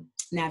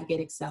navigate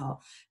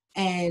Excel.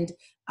 And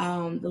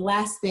the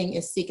last thing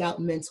is seek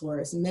out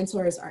mentors.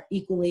 Mentors are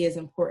equally as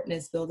important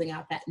as building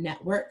out that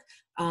network,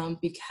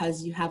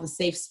 because you have a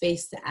safe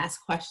space to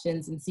ask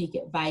questions and seek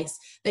advice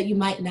that you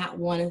might not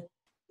want to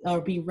or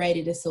be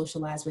ready to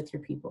socialize with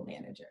your people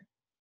manager.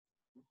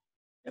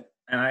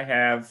 And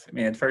I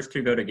mean, the first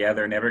two go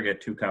together. Never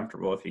get too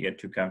comfortable. If you get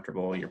too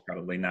comfortable, you're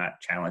probably not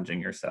challenging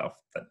yourself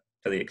to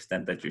the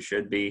extent that you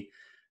should be.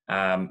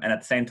 And at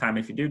the same time,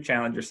 if you do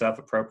challenge yourself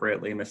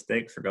appropriately,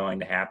 mistakes are going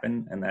to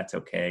happen, and that's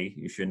okay.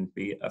 You shouldn't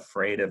be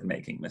afraid of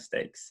making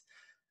mistakes.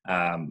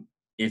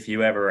 If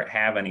you ever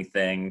have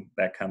anything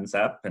that comes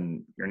up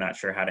and you're not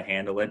sure how to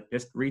handle it,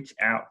 just reach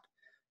out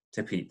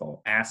to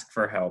people. Ask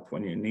for help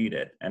when you need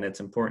it. And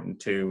it's important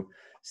to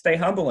stay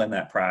humble in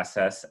that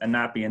process and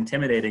not be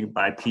intimidated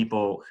by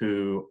people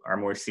who are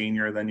more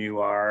senior than you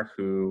are,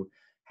 who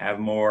have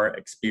more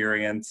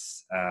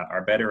experience,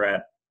 are better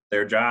at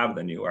their job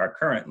than you are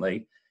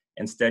currently.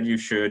 Instead, you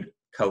should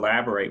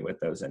collaborate with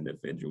those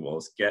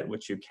individuals, get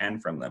what you can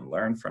from them,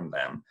 learn from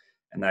them,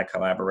 and that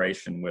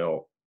collaboration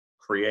will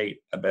create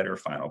a better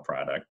final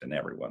product and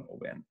everyone will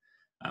win.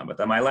 But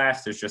then my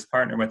last is just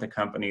partner with a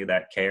company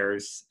that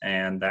cares,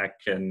 and that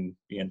can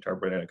be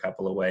interpreted a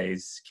couple of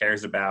ways.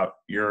 Cares about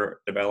your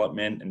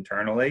development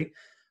internally,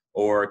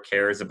 or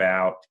cares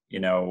about,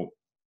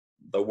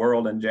 the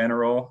world in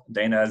general.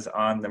 Dana's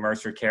on the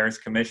Mercer Cares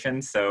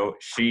Commission, so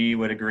she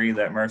would agree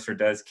that Mercer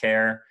does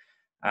care.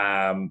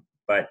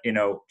 But,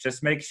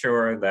 just make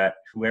sure that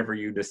whoever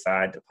you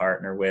decide to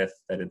partner with,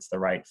 that it's the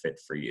right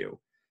fit for you.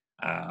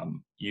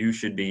 You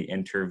should be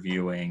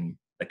interviewing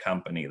the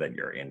company that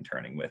you're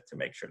interning with to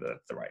make sure that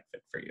it's the right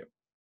fit for you.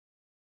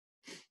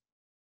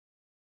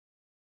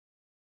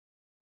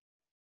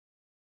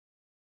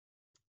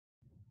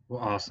 Well,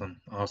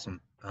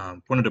 awesome.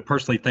 Wanted to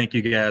personally thank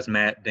you guys,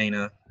 Matt,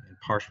 Dana, and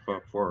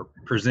Parshva, for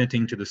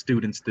presenting to the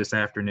students this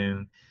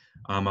afternoon.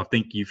 I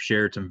think you've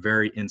shared some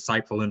very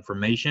insightful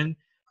information,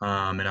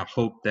 and I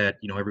hope that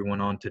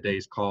everyone on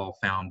today's call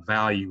found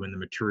value in the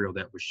material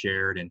that was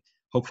shared, and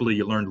hopefully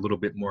you learned a little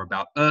bit more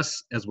about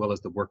us as well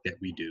as the work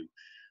that we do.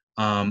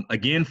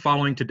 Again,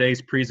 following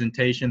today's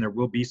presentation, there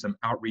will be some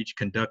outreach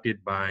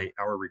conducted by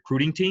our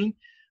recruiting team.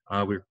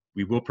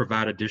 We will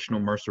provide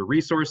additional Mercer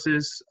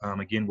resources.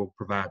 Again, we'll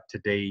provide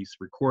today's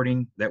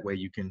recording. That way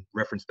you can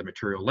reference the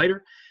material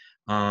later.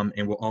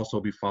 And we'll also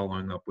be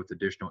following up with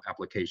additional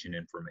application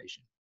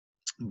information.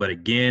 But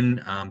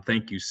again,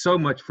 thank you so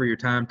much for your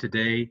time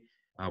today.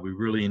 We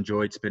really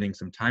enjoyed spending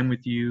some time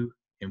with you,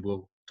 and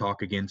we'll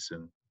talk again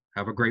soon.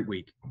 Have a great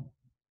week.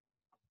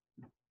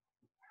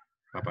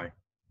 Bye-bye.